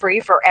one. It's free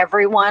for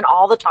everyone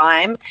all the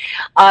time.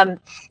 And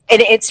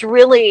it's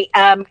really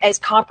as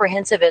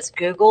comprehensive as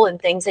Google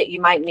and things that you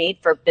might need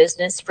for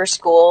business, for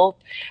school,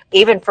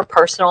 even for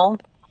personal.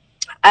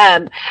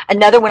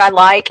 Another one I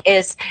like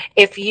is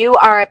if you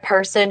are a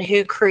person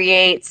who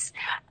creates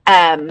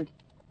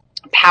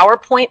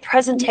PowerPoint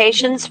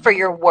presentations for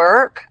your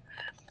work,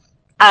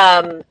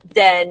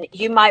 then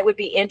you would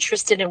be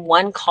interested in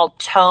one called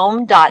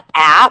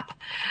Tome.app.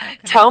 Okay.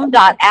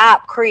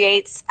 Tome.app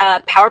creates a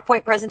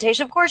PowerPoint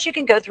presentation. Of course, you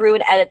can go through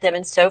and edit them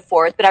and so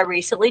forth, but I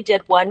recently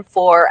did one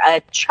for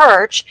a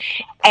church,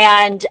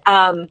 and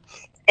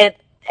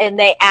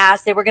they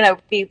asked, they were going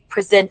to be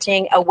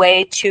presenting a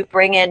way to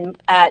bring in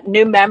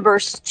new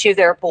members to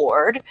their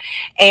board,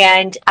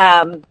 and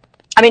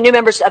new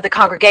members of the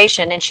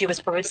congregation, and she was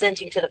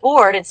presenting to the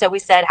board. And so we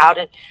said how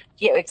to,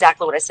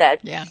 exactly what I said.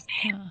 Yeah.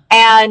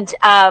 And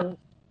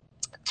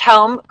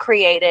Tome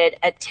created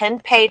a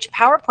 10-page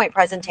PowerPoint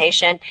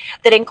presentation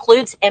that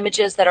includes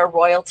images that are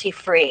royalty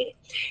free.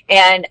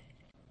 And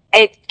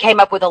it came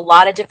up with a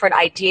lot of different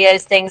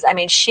ideas, things.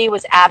 She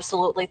was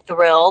absolutely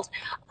thrilled.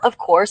 Of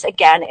course,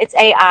 again, it's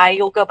AI.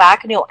 You'll go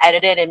back and you'll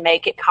edit it and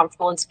make it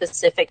comfortable and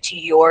specific to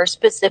your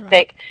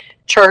specific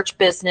church,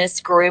 business,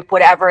 group,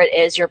 whatever it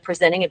is you're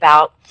presenting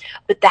about.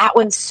 But that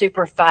one's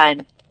super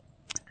fun.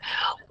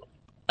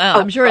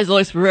 I'm sure it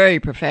looks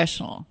very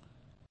professional.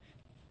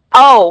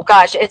 Oh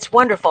gosh, it's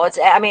wonderful. It's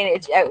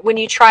when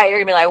you try it, you're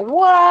gonna be like,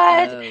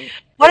 what?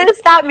 What is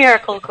that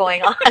miracle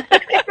going on?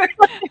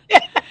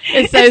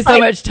 It saves so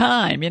much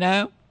time,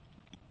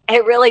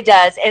 It really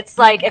does. It's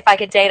like if I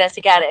could date us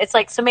again. It's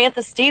like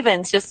Samantha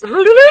Stevens, just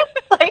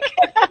like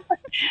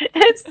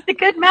it's the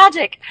good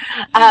magic.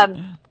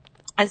 And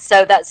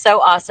so that's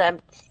so awesome.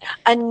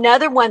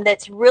 Another one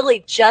that's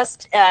really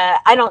just,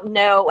 I don't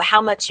know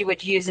how much you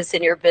would use this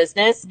in your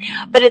business,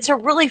 but it's a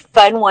really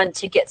fun one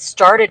to get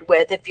started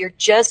with if you're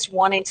just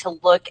wanting to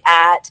look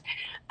at,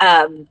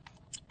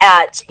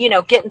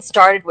 getting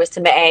started with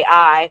some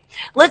AI.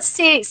 Let's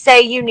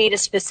say you need a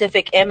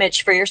specific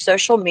image for your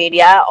social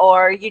media,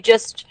 or you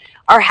just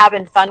are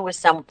having fun with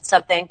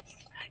something.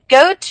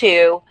 Go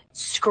to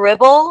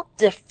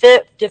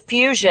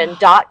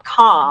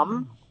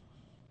scribblediffusion.com.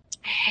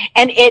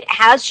 And it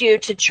has you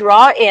to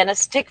draw in a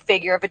stick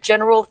figure of a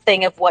general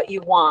thing of what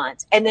you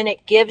want. And then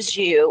it gives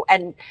you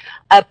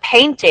a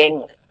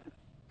painting,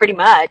 pretty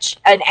much,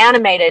 an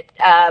animated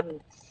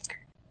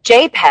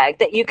JPEG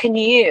that you can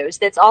use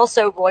that's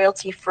also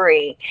royalty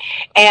free.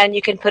 And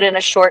you can put in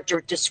a short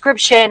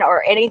description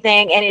or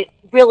anything. And it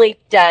really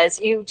does.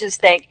 You just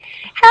think,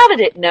 how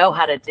did it know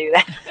how to do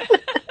that?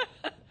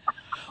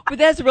 But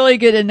that's really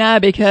good to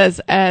know,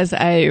 because as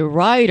a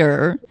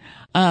writer,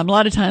 a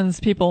lot of times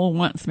people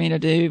wants me to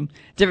do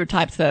different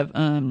types of,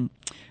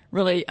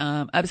 really,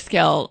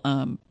 upscale,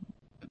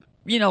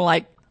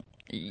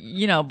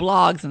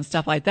 blogs and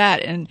stuff like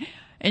that. And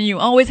you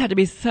always have to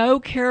be so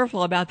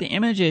careful about the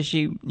images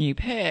you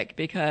pick,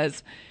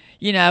 because,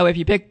 if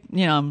you pick,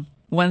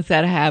 ones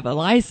that have a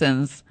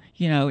license,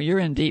 you're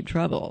in deep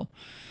trouble.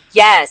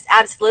 Yes,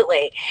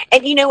 absolutely.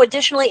 And,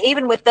 additionally,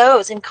 even with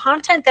those and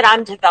content that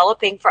I'm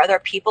developing for other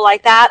people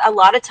like that, a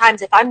lot of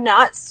times if I'm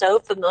not so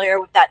familiar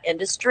with that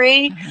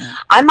industry,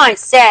 I might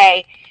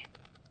say,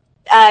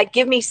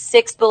 give me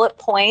 6 bullet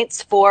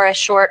points for a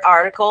short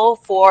article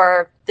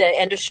for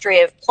the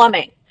industry of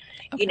plumbing,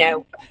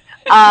 and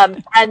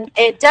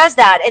it does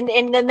that.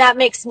 And then that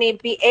makes me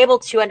be able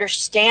to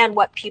understand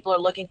what people are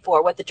looking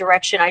for, what the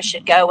direction I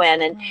should go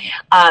in.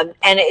 And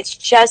it's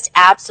just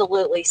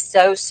absolutely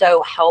so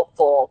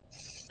helpful.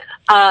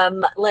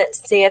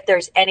 Let's see if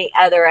there's any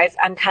other.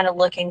 I'm kind of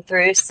looking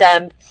through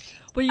some.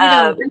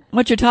 Well,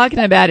 what you're talking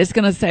about is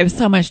going to save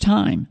so much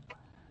time.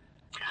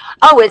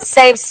 Oh, it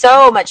saves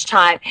so much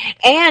time.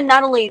 And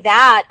not only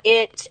that,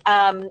 it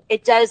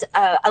does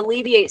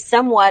alleviate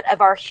somewhat of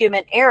our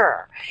human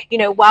error.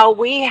 While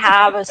we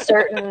have a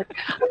certain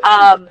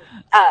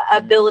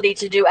ability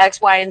to do X,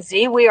 Y, and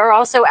Z, we are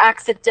also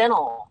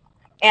accidental.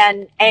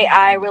 And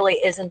AI really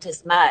isn't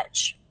as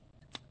much.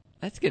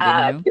 That's good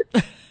to know.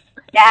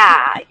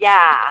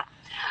 Yeah.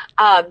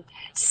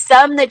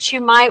 Some that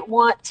you might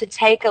want to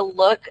take a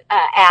look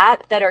at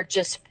that are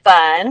just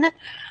fun.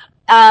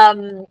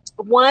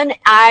 One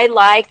I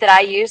like that I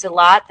use a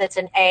lot that's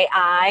an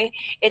AI.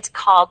 It's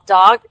called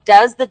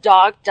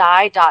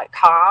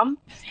doesthedogdie.com.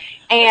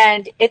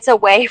 And it's a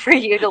way for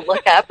you to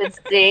look up and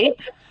see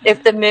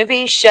if the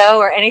movie, show,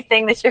 or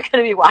anything that you're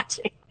going to be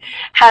watching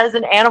has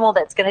an animal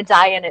that's going to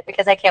die in it,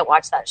 because I can't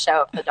watch that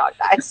show if the dog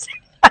dies.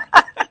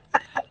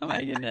 Oh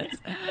my goodness.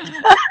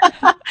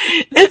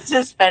 It's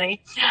just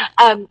funny.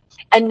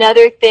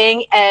 Another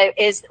thing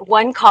is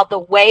one called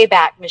the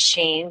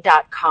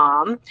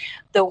waybackmachine.com.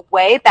 The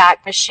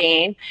Wayback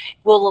Machine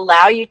will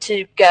allow you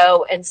to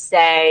go and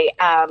say,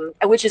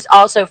 which is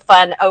also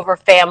fun over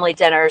family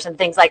dinners and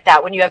things like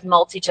that, when you have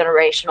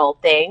multi-generational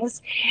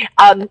things.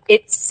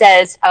 It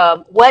says,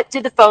 what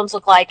did the phones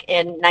look like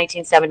in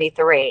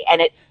 1973?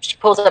 And it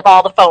pulls up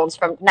all the phones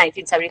from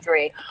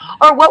 1973.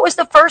 Or what was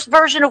the first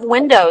version of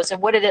Windows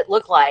and what did it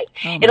look like?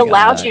 It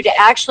allows you to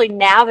actually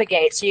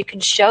navigate, so you can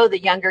show the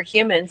younger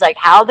humans like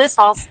how this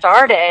all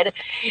started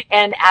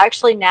and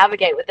actually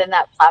navigate within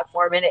that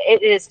platform. And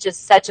it is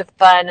just such a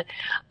fun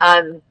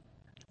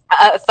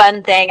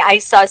thing. I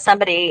saw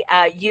somebody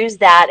use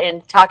that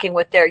in talking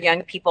with their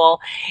young people,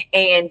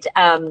 and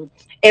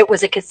it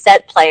was a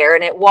cassette player,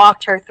 and it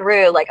walked her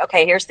through like,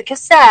 okay, here's the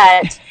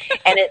cassette,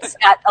 and it's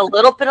got a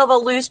little bit of a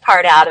loose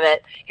part out of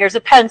it. Here's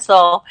a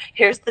pencil.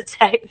 Here's the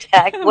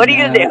deck. What are you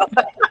going to do?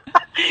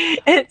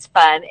 It's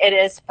fun. It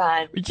is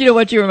fun. But you know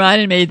what, you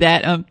reminded me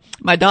that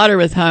my daughter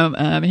was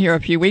home here a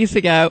few weeks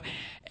ago,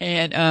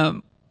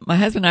 and my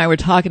husband and I were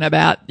talking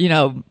about,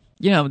 the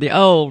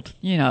old,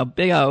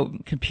 big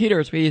old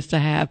computers we used to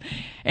have.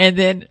 And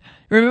then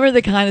remember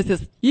the kind that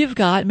says, "You've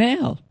got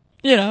mail."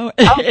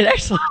 It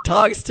actually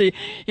talks to you,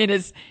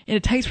 and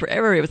it takes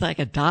forever. It was like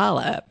a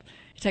dial-up.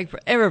 It takes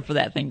forever for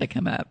that thing to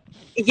come up.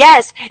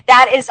 Yes,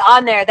 that is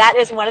on there. That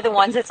is one of the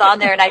ones that's on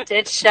there, and I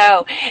did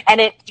show.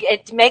 And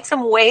it makes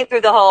them wade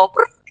through the whole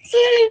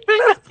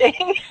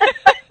thing.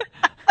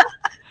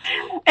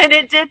 And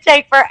it did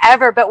take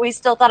forever, but we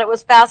still thought it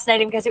was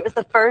fascinating because it was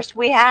the first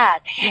we had.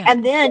 Yeah.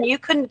 And then you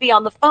couldn't be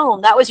on the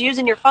phone. That was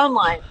using your phone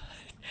line.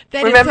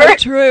 That Remember? Is so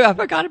true. I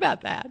forgot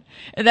about that.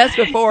 And that's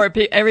before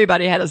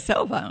everybody had a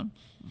cell phone.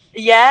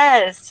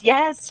 Yes.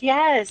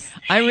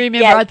 I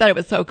remember I thought it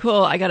was so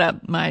cool. I got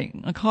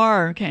a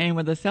car came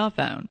with a cell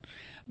phone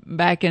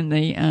back in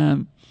the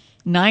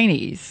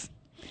 90s.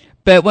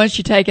 But once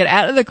you take it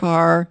out of the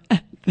car,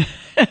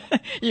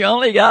 you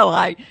only got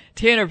like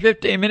 10 or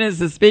 15 minutes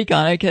to speak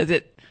on it because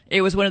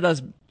it was one of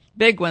those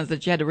big ones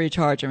that you had to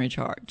recharge and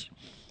recharge.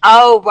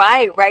 Oh,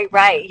 right.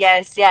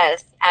 Yes.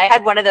 I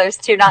had one of those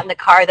too, not in the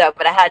car though,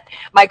 but I had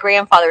my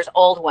grandfather's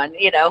old one,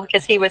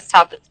 because he was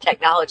top of the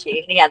technology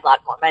and he had a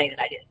lot more money than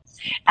I did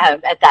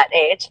at that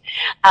age.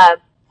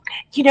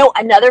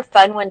 Another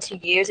fun one to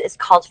use is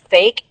called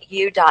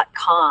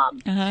fakeyou.com.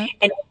 Uh-huh.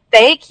 And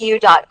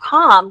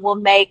fakeyou.com will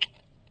make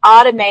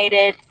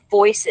automated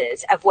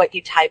voices of what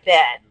you type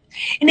in.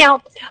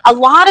 Now, a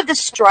lot of the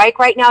strike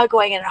right now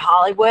going in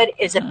Hollywood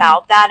is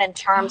about that in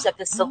terms of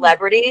the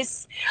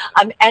celebrities.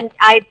 And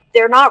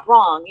they're not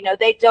wrong.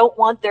 They don't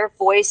want their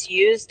voice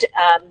used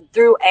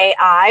through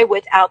AI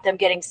without them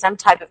getting some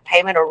type of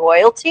payment or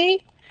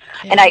royalty.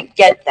 Yeah. And I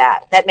get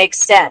that. That makes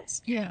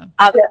sense. Yeah.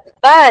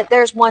 But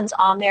there's ones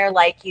on there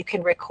like you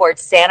can record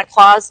Santa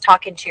Claus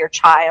talking to your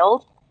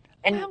child.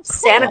 And cool.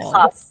 Santa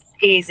Claus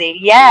is easy.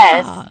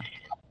 Yes. Yeah.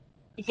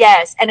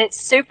 Yes, and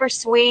it's super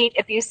sweet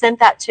if you sent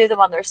that to them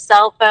on their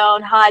cell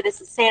phone. Hi,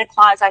 this is Santa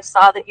Claus. I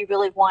saw that you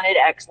really wanted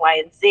X, Y,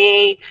 and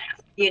Z.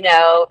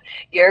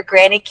 Your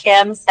Granny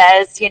Kim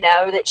says,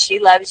 that she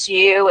loves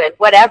you and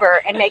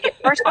whatever, and make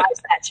it personalized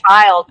to that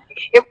child.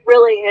 It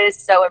really is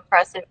so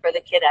impressive for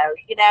the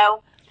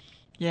kiddo,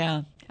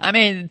 Yeah. I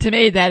mean, to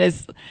me,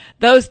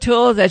 those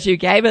tools that you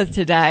gave us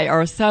today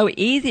are so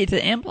easy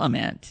to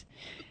implement.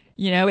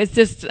 It's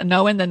just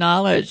knowing the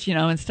knowledge,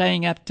 and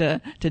staying up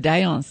to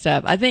date on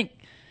stuff. I think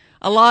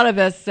a lot of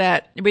us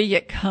that we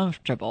get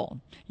comfortable,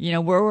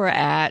 where we're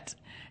at,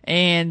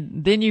 and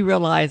then you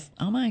realize,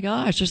 oh my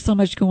gosh, there's so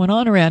much going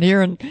on around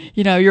here, and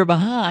you're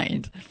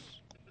behind.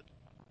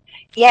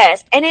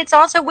 Yes, and it's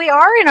also we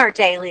are in our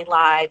daily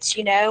lives.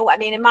 I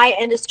mean, in my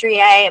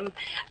industry, I am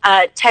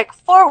tech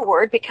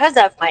forward because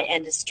of my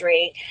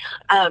industry.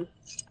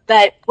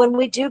 But when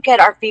we do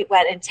get our feet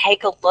wet and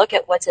take a look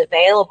at what's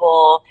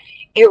available,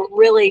 it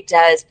really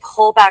does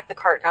pull back the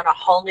curtain on a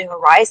whole new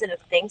horizon of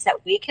things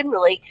that we can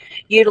really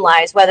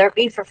utilize, whether it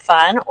be for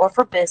fun or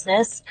for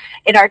business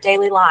in our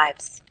daily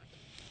lives.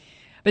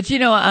 But,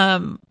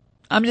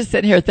 I'm just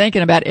sitting here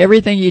thinking about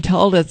everything you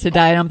told us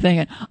today, and I'm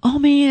thinking, oh,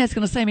 man, it's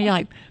going to save me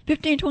like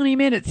 15, 20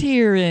 minutes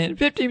here and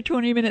 15,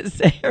 20 minutes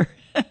there.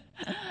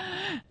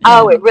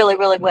 Oh, it really,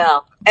 really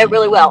will. It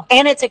really will.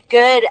 And it's a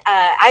good,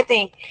 I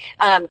think,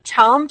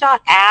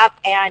 Tome.app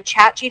and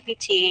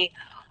ChatGPT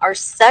are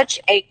such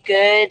a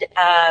good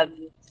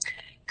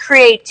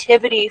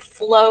creativity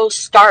flow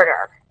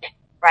starter,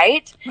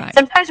 right?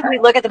 Sometimes when we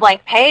look at the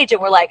blank page and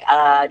we're like,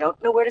 I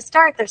don't know where to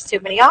start. There's too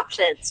many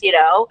options,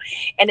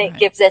 and it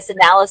gives us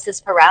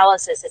analysis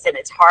paralysis, and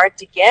it's hard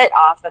to get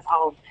off of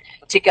home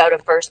to go to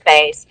first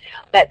base.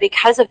 But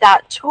because of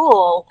that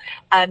tool,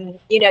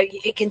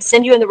 it can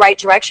send you in the right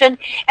direction.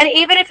 And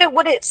even if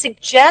what it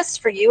suggests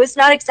for you is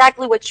not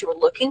exactly what you were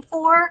looking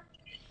for,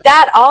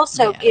 that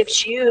also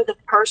gives you the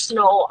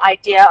personal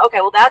idea,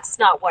 okay, well, that's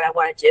not what I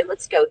want to do.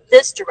 Let's go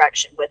this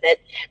direction with it.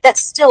 That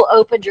still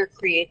opened your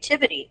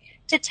creativity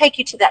to take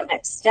you to that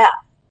next step.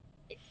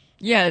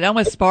 Yeah, it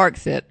almost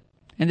sparks it,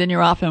 and then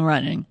you're off and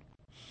running.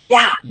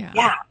 Yeah.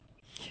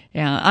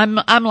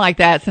 I'm like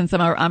that since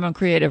I'm a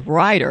creative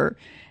writer,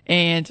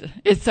 and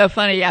it's so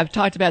funny. I've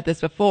talked about this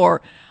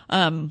before.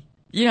 Something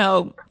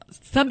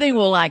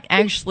will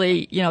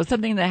actually,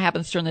 something that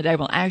happens during the day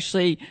will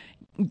actually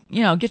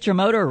get your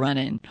motor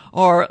running.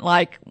 Or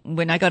like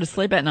when I go to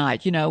sleep at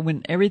night,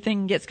 when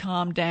everything gets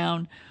calmed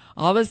down,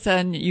 all of a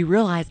sudden you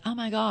realize, oh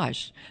my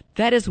gosh,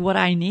 that is what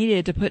I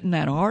needed to put in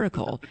that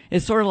article.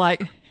 It's sort of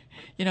like,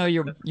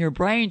 your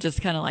brain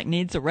just kind of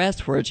needs a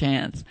rest for a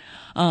chance.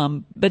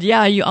 But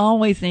yeah, you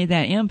always need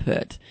that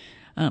input.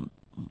 And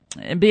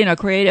being a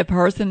creative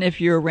person, if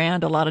you're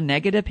around a lot of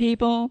negative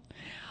people,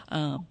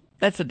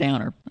 that's a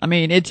downer. I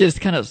mean, it just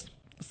kind of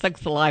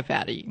sucks the life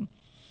out of you.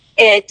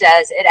 It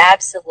does. It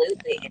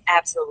absolutely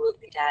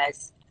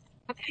does.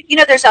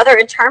 There's other,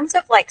 in terms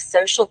of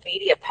social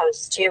media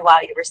posts too,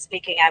 while you were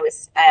speaking, I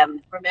was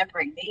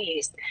remembering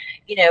these,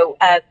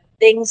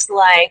 things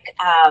like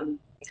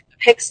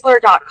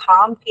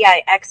Pixlr.com,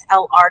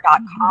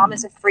 Pixlr.com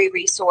is a free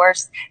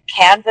resource.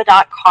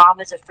 Canva.com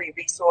is a free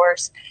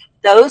resource.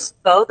 Those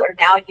both are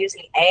now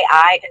using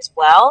AI as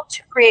well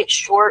to create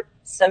short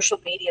social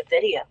media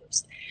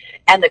videos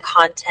and the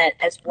content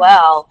as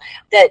well.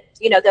 That,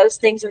 those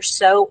things are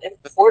so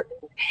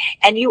important.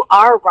 And you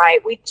are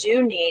right. We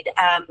do need,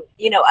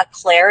 a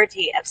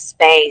clarity of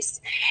space.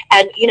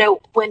 And,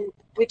 when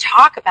we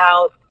talk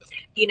about,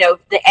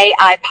 the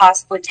AI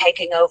possibly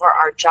taking over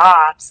our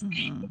jobs,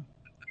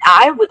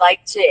 I would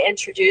like to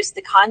introduce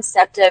the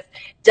concept of,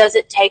 does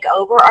it take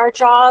over our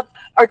job,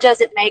 or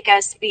does it make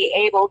us be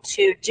able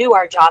to do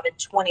our job in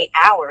 20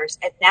 hours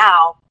and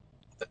now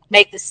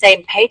make the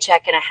same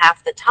paycheck in a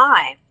half the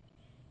time?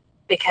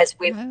 Because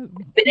we've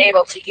been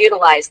able to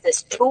utilize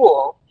this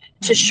tool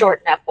to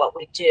shorten up what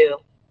we do.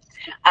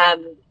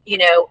 And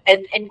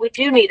we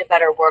do need a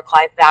better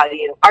work-life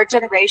value. Our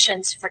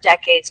generations for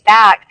decades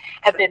back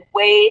have been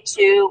way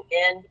too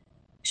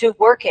to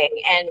working.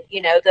 And,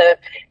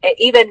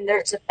 even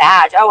there's a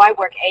badge, oh, I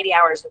work 80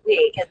 hours a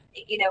week. And,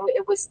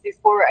 it was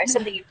before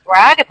something you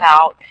brag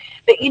about.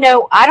 But,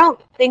 I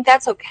don't think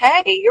that's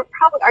okay.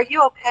 Are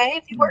you okay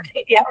if you work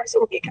 80 hours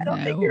a week? I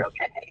don't think you're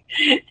okay.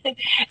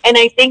 And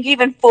I think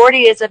even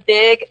 40 is a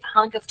big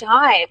hunk of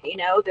time.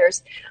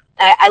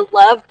 I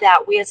love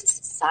that we as a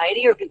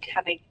society are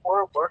becoming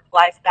more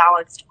work-life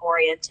balanced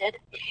oriented.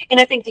 And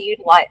I think the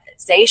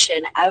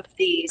utilization of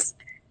these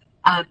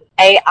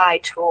AI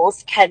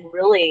tools can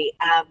really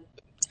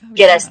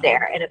get us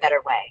there in a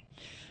better way.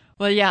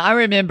 Well, yeah, I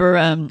remember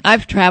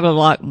I've traveled a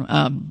lot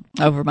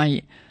over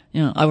my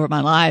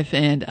life,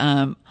 and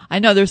I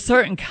know there's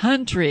certain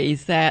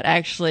countries that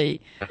actually,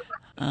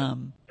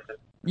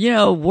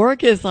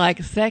 work is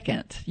like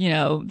second.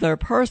 Their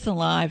personal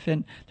life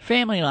and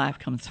family life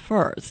comes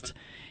first,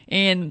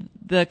 and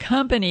the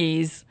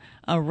companies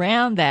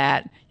around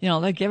that,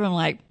 they give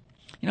them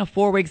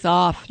 4 weeks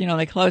off.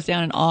 They close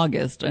down in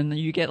August, and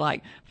you get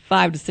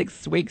 5 to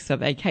 6 weeks of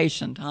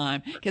vacation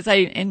time because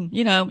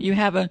you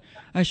have a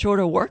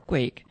shorter work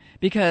week.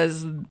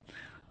 Because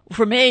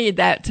for me,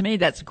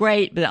 that's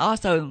great, but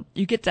also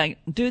you get to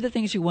do the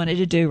things you wanted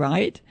to do,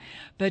 right?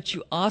 But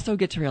you also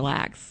get to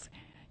relax,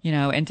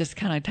 and just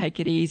kind of take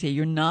it easy.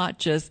 You're not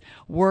just,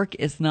 work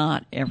is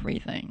not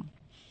everything.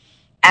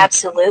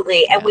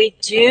 Absolutely. And we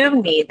do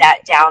need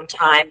that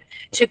downtime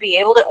to be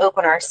able to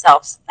open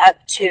ourselves up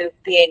to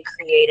being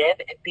creative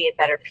and being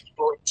better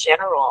people in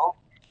general.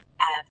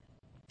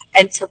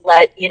 And to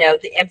let,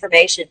 the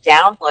information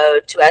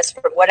download to us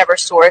from whatever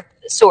source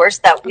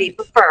that we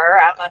prefer.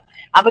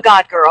 I'm a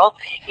God girl,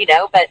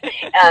 but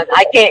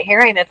I can't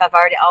hear him if I've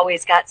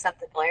always got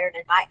something blaring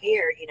in my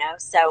ear,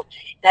 so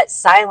that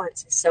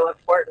silence is so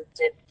important.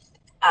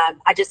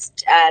 And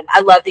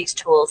I love these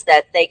tools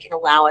that they can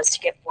allow us to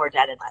get more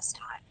done in less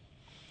time.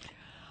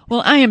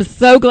 Well, I am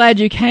so glad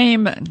you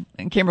came,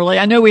 Kimberly.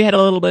 I know we had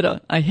a little bit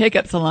of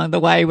hiccups along the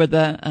way with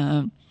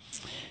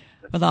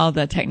with all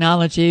the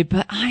technology,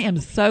 but I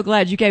am so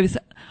glad you gave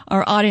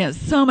our audience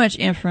so much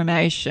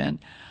information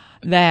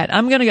that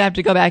I'm going to have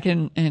to go back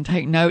and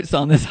take notes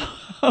on this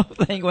whole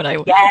thing when I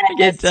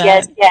get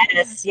done.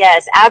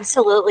 Yes,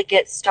 absolutely.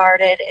 Get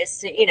started.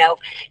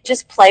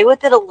 Just play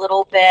with it a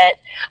little bit.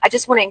 I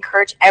just want to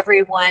encourage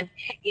everyone,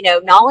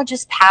 knowledge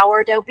is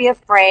power. Don't be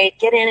afraid.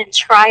 Get in and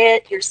try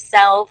it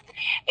yourself,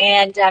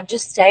 and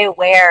just stay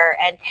aware.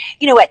 And,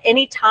 at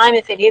any time,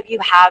 if any of you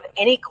have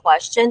any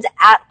questions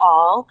at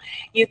all,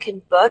 you can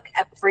book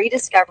a free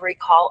discovery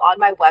call on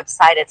my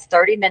website. It's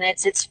 30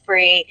 minutes. It's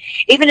free.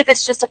 Even if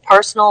it's just a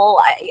personal,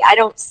 I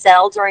don't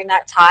sell during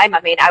that time.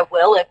 I mean, I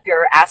will if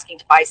you're asking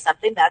to buy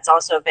something. That's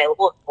also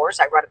available. Of course,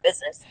 I run a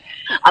business.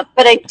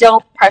 But I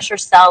don't pressure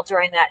sell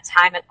during that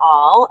time at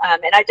all.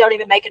 And I don't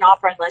even make an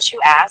offer unless you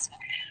ask.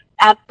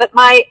 But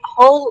my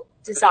whole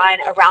design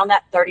around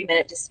that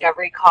 30-minute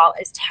discovery call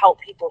is to help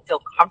people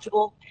feel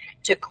comfortable,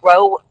 to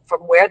grow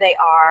from where they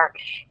are.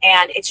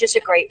 And it's just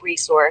a great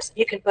resource.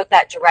 You can book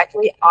that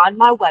directly on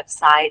my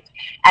website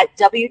at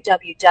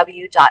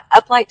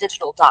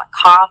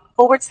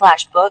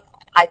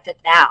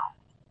www.uplightdigital.com/book-now.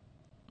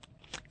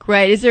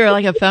 Great. Is there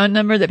a phone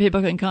number that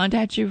people can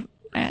contact you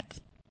at?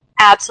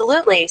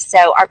 Absolutely.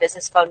 So our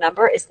business phone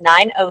number is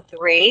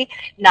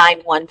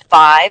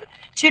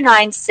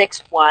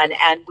 903-915-2961,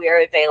 and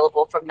we're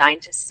available from 9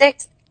 to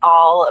 6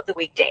 all of the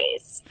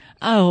weekdays.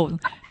 Oh,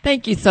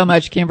 thank you so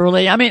much,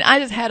 Kimberly. I mean,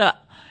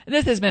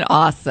 this has been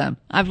awesome.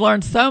 I've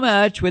learned so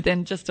much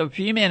within just a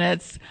few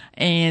minutes,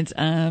 and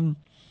I'm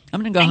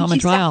going to go home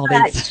and try all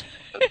these.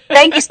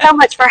 Thank you so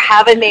much for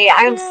having me.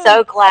 I'm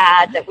so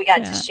glad that we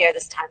got to share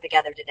this time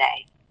together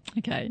today.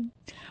 Okay.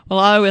 Well,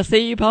 I will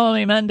see you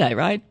probably Monday,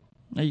 right?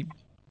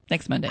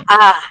 Next Monday?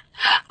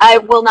 I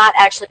will not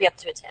actually be able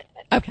to attend.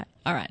 Okay.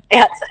 All right.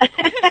 Yes.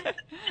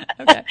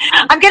 Okay.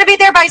 I'm going to be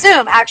there by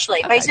Zoom,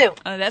 actually. By Zoom.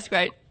 Oh, that's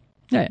great.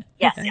 Yeah.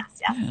 Yes, okay. yes.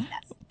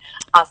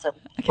 Awesome.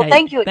 Okay. Well,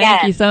 thank you again.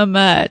 Thank you so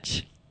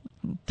much.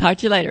 Talk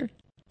to you later.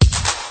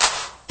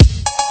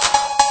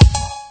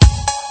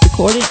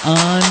 Recording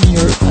on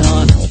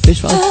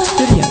Fishwell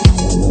Studio.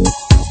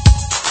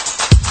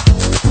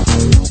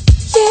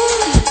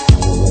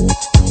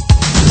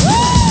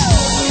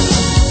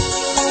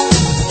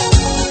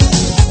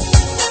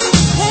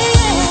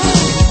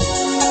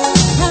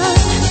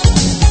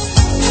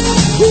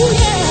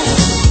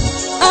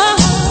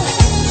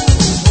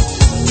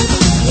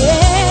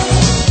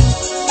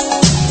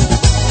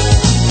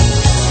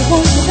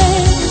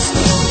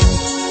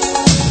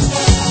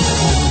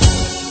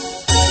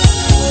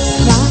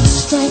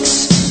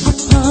 Strikes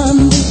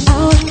upon the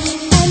hour,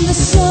 and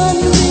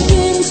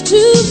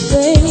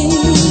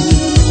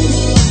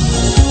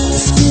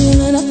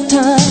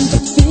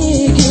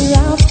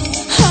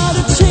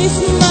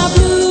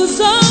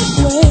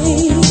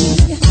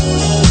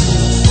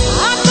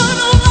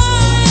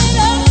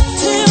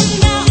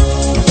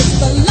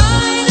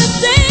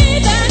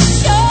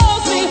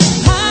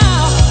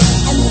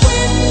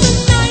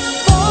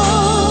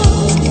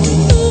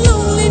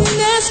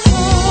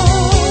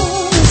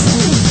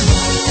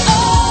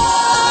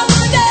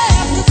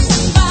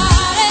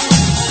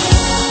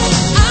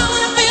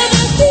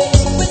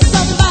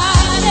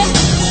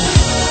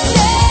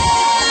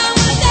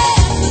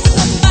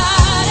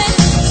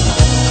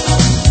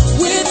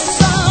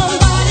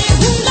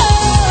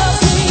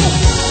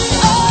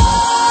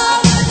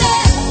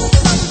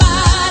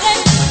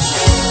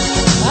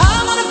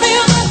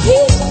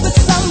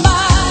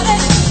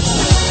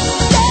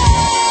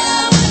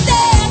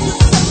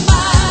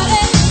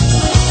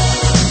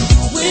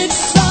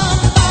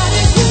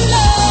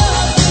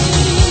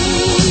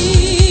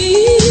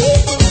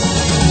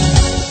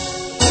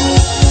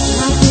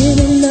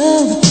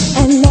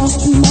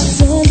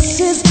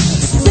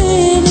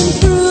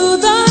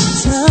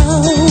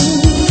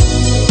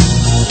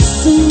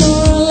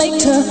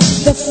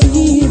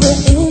fever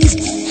in